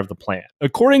additional layer of the plan.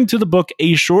 According to the book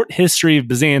A Short History of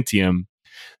Byzantium,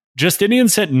 Justinian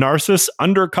sent Narcissus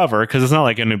undercover, because it's not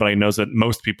like anybody knows what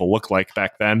most people look like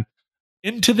back then,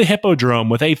 into the Hippodrome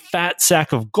with a fat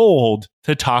sack of gold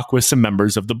to talk with some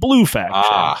members of the Blue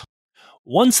faction.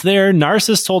 Once there,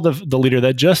 Narcissus told the leader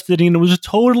that Justinian was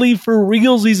totally for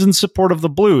realsies in support of the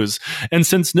Blues. And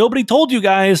since nobody told you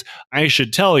guys, I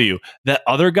should tell you, that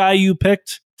other guy you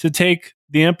picked to take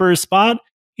the Emperor's spot,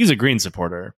 he's a Green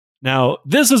supporter. Now,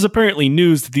 this is apparently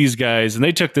news to these guys, and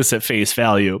they took this at face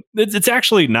value. It's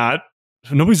actually not.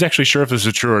 Nobody's actually sure if this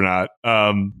is true or not.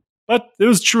 But it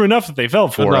was true enough that they fell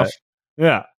for it.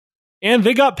 Yeah. And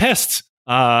they got pissed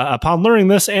upon learning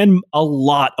this, and a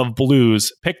lot of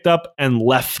Blues picked up and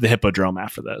left the Hippodrome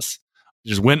after this. They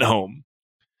just went home.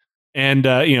 And,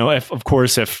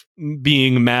 if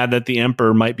being mad that the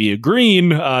Emperor might be a Green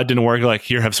didn't work, like,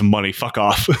 here, have some money, fuck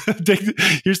off.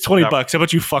 Here's $20. How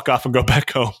about you fuck off and go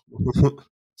back home?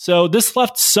 So this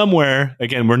left somewhere,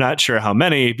 again, we're not sure how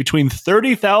many, between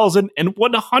 30,000 and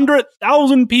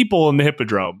 100,000 people in the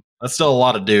Hippodrome. That's still a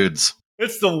lot of dudes.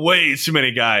 It's still way too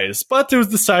many guys. But it was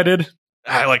decided,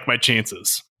 I like my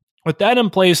chances. With that in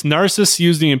place, Narcissus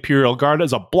used the Imperial Guard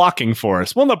as a blocking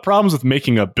force. One of the problems with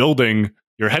making a building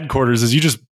your headquarters is you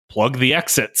just plug the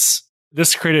exits.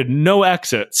 This created no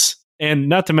exits, and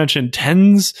not to mention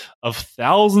tens of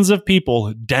thousands of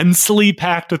people densely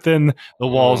packed within the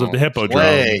walls of the Hippodrome.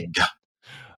 Plague.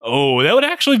 Oh, that would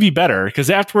actually be better,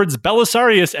 because afterwards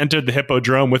Belisarius entered the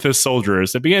Hippodrome with his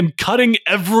soldiers and began cutting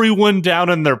everyone down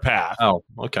in their path. Oh,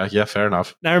 okay. Yeah, fair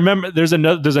enough. Now remember, there's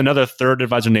another third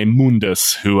advisor named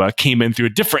Mundus who came in through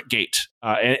a different gate.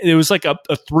 And it was like a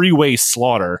three-way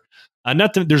slaughter.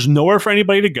 There's nowhere for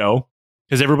anybody to go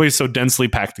because everybody's so densely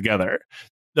packed together.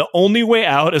 The only way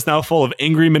out is now full of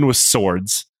angry men with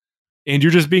swords. and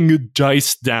you're just being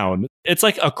diced down. It's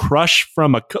like a crush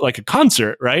from a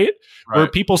concert, right? Where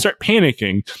people start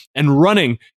panicking and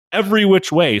running every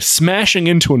which way, smashing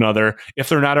into another if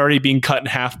they're not already being cut in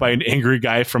half by an angry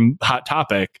guy from Hot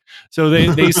Topic. So they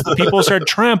people start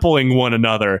trampling one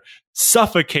another,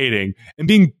 suffocating, and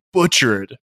being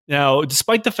butchered. Now,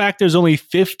 despite the fact there's only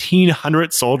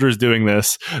 1,500 soldiers doing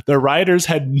this, the rioters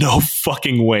had no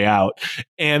fucking way out.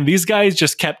 And these guys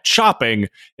just kept chopping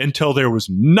until there was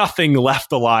nothing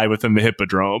left alive within the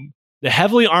hippodrome. The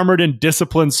heavily armored and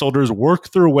disciplined soldiers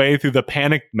worked their way through the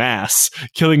panicked mass,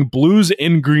 killing blues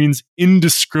and greens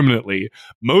indiscriminately.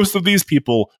 Most of these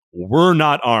people were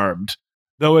not armed,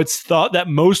 though it's thought that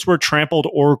most were trampled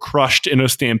or crushed in a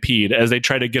stampede as they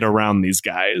try to get around these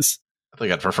guys. I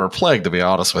think I'd prefer plague, to be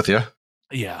honest with you.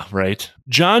 Yeah, right.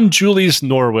 John Julius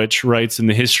Norwich writes in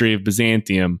the History of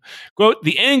Byzantium, quote,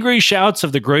 "The angry shouts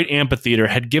of the great amphitheater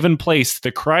had given place to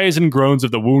the cries and groans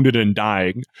of the wounded and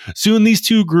dying. Soon these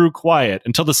two grew quiet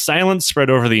until the silence spread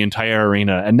over the entire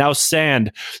arena, and now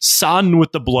sand sodden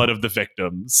with the blood of the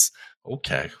victims."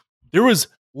 Okay. There was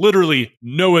literally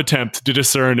no attempt to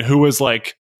discern who was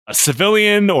like a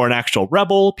civilian or an actual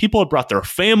rebel. People had brought their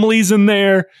families in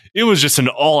there. It was just an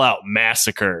all-out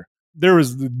massacre. There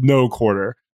was no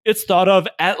quarter. It's thought of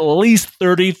at least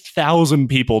 30,000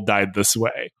 people died this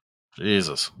way.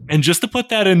 Jesus. And just to put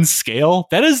that in scale,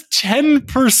 that is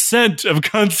 10% of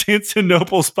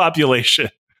Constantinople's population.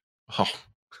 Oh.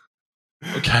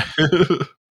 Okay.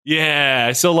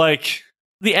 Yeah. So, like,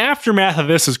 the aftermath of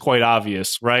this is quite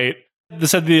obvious, right?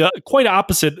 This had the quite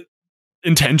opposite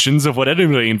intentions of what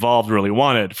anybody involved really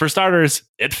wanted. For starters,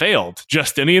 it failed.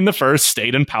 Justinian I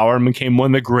stayed in power and became one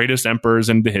of the greatest emperors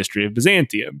in the history of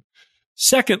Byzantium.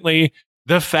 Secondly,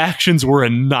 the factions were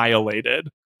annihilated.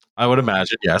 I would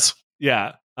imagine, yes.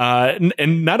 Yeah. And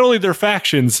not only their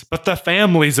factions, but the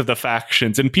families of the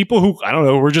factions and people who, I don't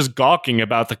know, were just gawking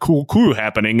about the cool coup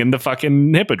happening in the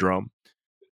fucking hippodrome.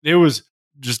 It was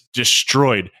just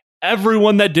destroyed.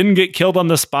 Everyone that didn't get killed on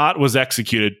the spot was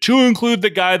executed, to include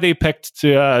the guy they picked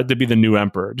to be the new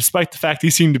emperor, despite the fact he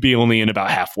seemed to be only in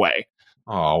about halfway.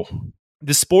 Oh.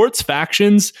 The sports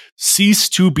factions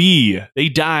ceased to be. They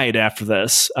died after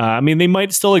this. I mean, they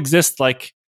might still exist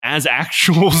like as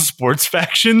actual sports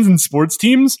factions and sports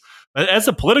teams, but as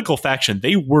a political faction,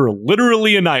 they were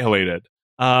literally annihilated.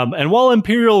 And while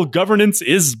imperial governance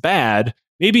is bad,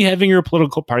 maybe having your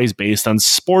political parties based on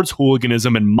sports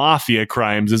hooliganism and mafia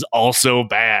crimes is also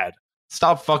bad.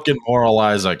 Stop fucking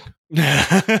moralizing.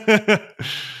 The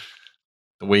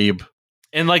weeb.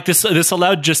 And like this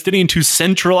allowed Justinian to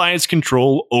centralize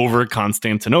control over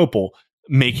Constantinople,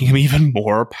 making him even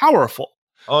more powerful.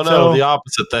 Oh no, the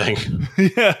opposite thing.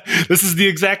 Yeah, this is the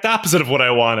exact opposite of what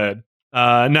I wanted. No,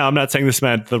 I'm not saying this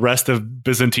meant the rest of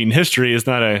Byzantine history is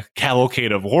not a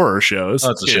cavalcade of horror shows.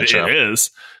 That's a shit show. It is.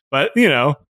 But, you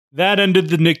know, that ended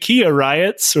the Nicaea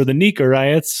riots or the Nika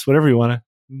riots, whatever you want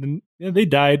to. Yeah, they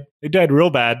died. They died real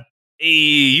bad. Hey,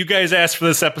 you guys asked for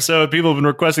this episode. People have been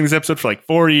requesting this episode for like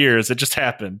 4 years. It just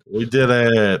happened. We did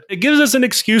it. It gives us an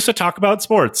excuse to talk about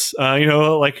sports. You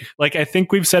know, like I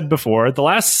think we've said before, the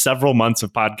last several months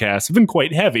of podcasts have been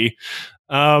quite heavy.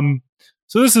 So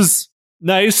this is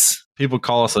nice. People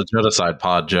call us a genocide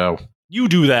pod, Joe. You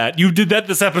do that. You did that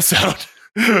this episode.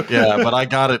 Yeah, but I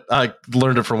got it. I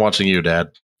learned it from watching you, Dad.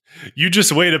 You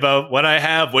just wait about what I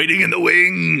have waiting in the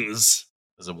wings.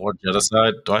 Is it more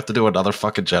genocide? Do I have to do another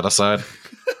fucking genocide?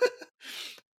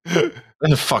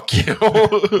 Fuck you.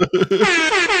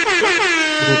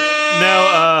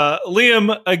 Now,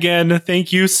 Liam, again,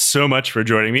 thank you so much for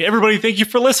joining me. Everybody, thank you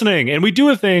for listening. And we do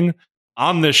a thing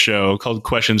on this show called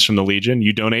Questions from the Legion.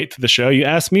 You donate to the show, you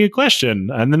ask me a question,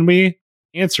 and then we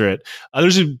answer it.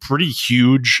 There's a pretty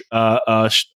huge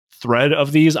thread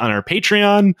of these on our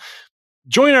Patreon.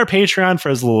 Join our Patreon for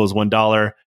as little as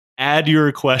 $1. Add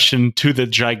your question to the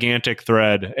gigantic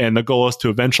thread, and the goal is to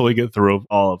eventually get through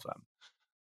all of them.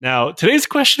 Now, today's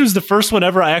question is the first one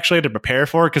ever I actually had to prepare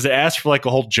for because it asked for like a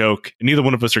whole joke, and neither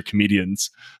one of us are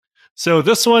comedians. So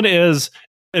this one is,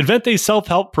 invent a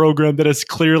self-help program that is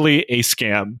clearly a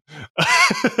scam.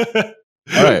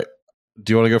 All right.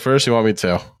 Do you want to go first? Or you want me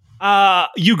to?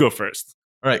 You go first.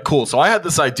 All right, cool. So I had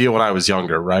this idea when I was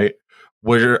younger, right?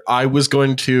 Where I was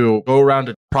going to go around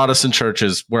to Protestant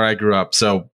churches where I grew up.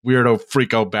 So weirdo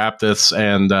freako Baptists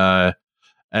and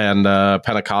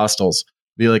Pentecostals.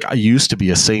 Be like, I used to be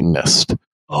a Satanist.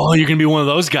 Oh, you're going to be one of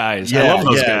those guys. Yeah, I love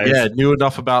those guys. Yeah, knew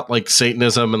enough about like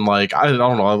Satanism and like, I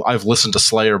don't know. I've listened to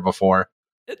Slayer before.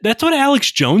 That's what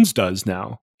Alex Jones does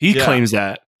now. He claims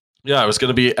that. Yeah, I was going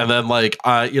to be. And then like,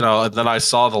 and then I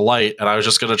saw the light and I was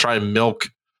just going to try and milk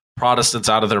Protestants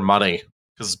out of their money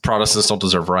because Protestants don't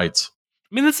deserve rights.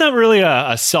 I mean, that's not really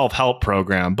a self-help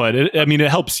program, but it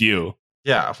helps you.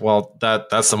 Yeah, well,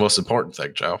 that's the most important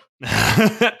thing, Joe.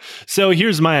 So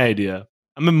here's my idea.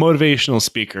 I'm a motivational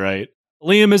speaker, right?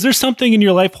 Liam, is there something in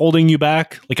your life holding you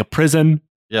back, like a prison?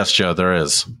 Yes, Joe, there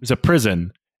is. There's a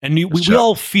prison, and we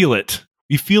all feel it.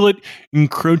 We feel it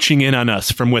encroaching in on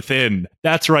us from within.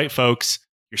 That's right, folks.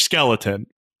 Your skeleton.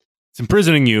 It's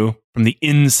imprisoning you from the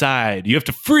inside. You have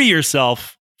to free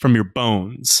yourself from your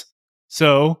bones.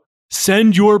 So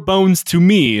send your bones to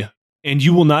me, and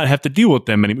you will not have to deal with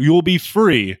them anymore. You will be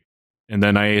free. And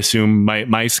then I assume my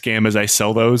scam is I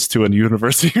sell those to a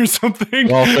university or something.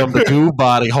 Welcome to Goo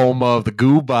Body, home of the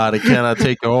Goo Body. Can I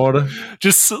take your order?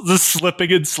 Just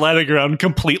slipping and sliding around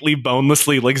completely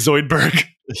bonelessly like Zoidberg.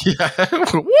 Yeah.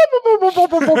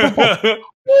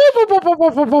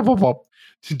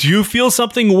 Do you feel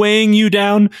something weighing you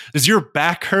down? Does your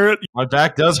back hurt? My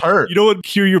back does hurt. You know what would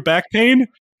cure your back pain?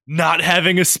 Not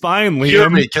having a spine, Liam. Hear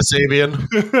me,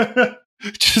 Kasabian.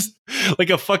 Just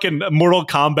like a fucking Mortal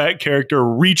Kombat character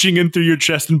reaching in through your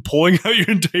chest and pulling out your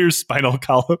entire spinal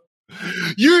column.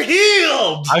 You're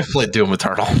healed! I fled Doom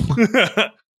Eternal.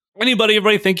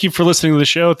 Everybody, thank you for listening to the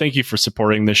show. Thank you for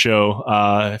supporting the show.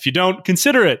 If you don't,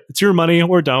 consider it. It's your money,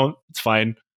 or don't. It's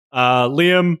fine.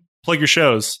 Liam, plug your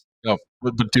shows. No,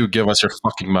 but do give us your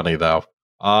fucking money, though.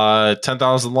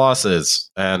 10,000 losses.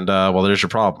 And, well, there's your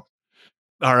problem.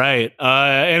 All right.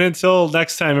 And until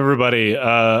next time, everybody,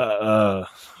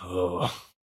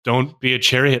 don't be a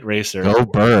chariot racer. Go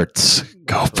birds.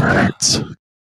 Go birds.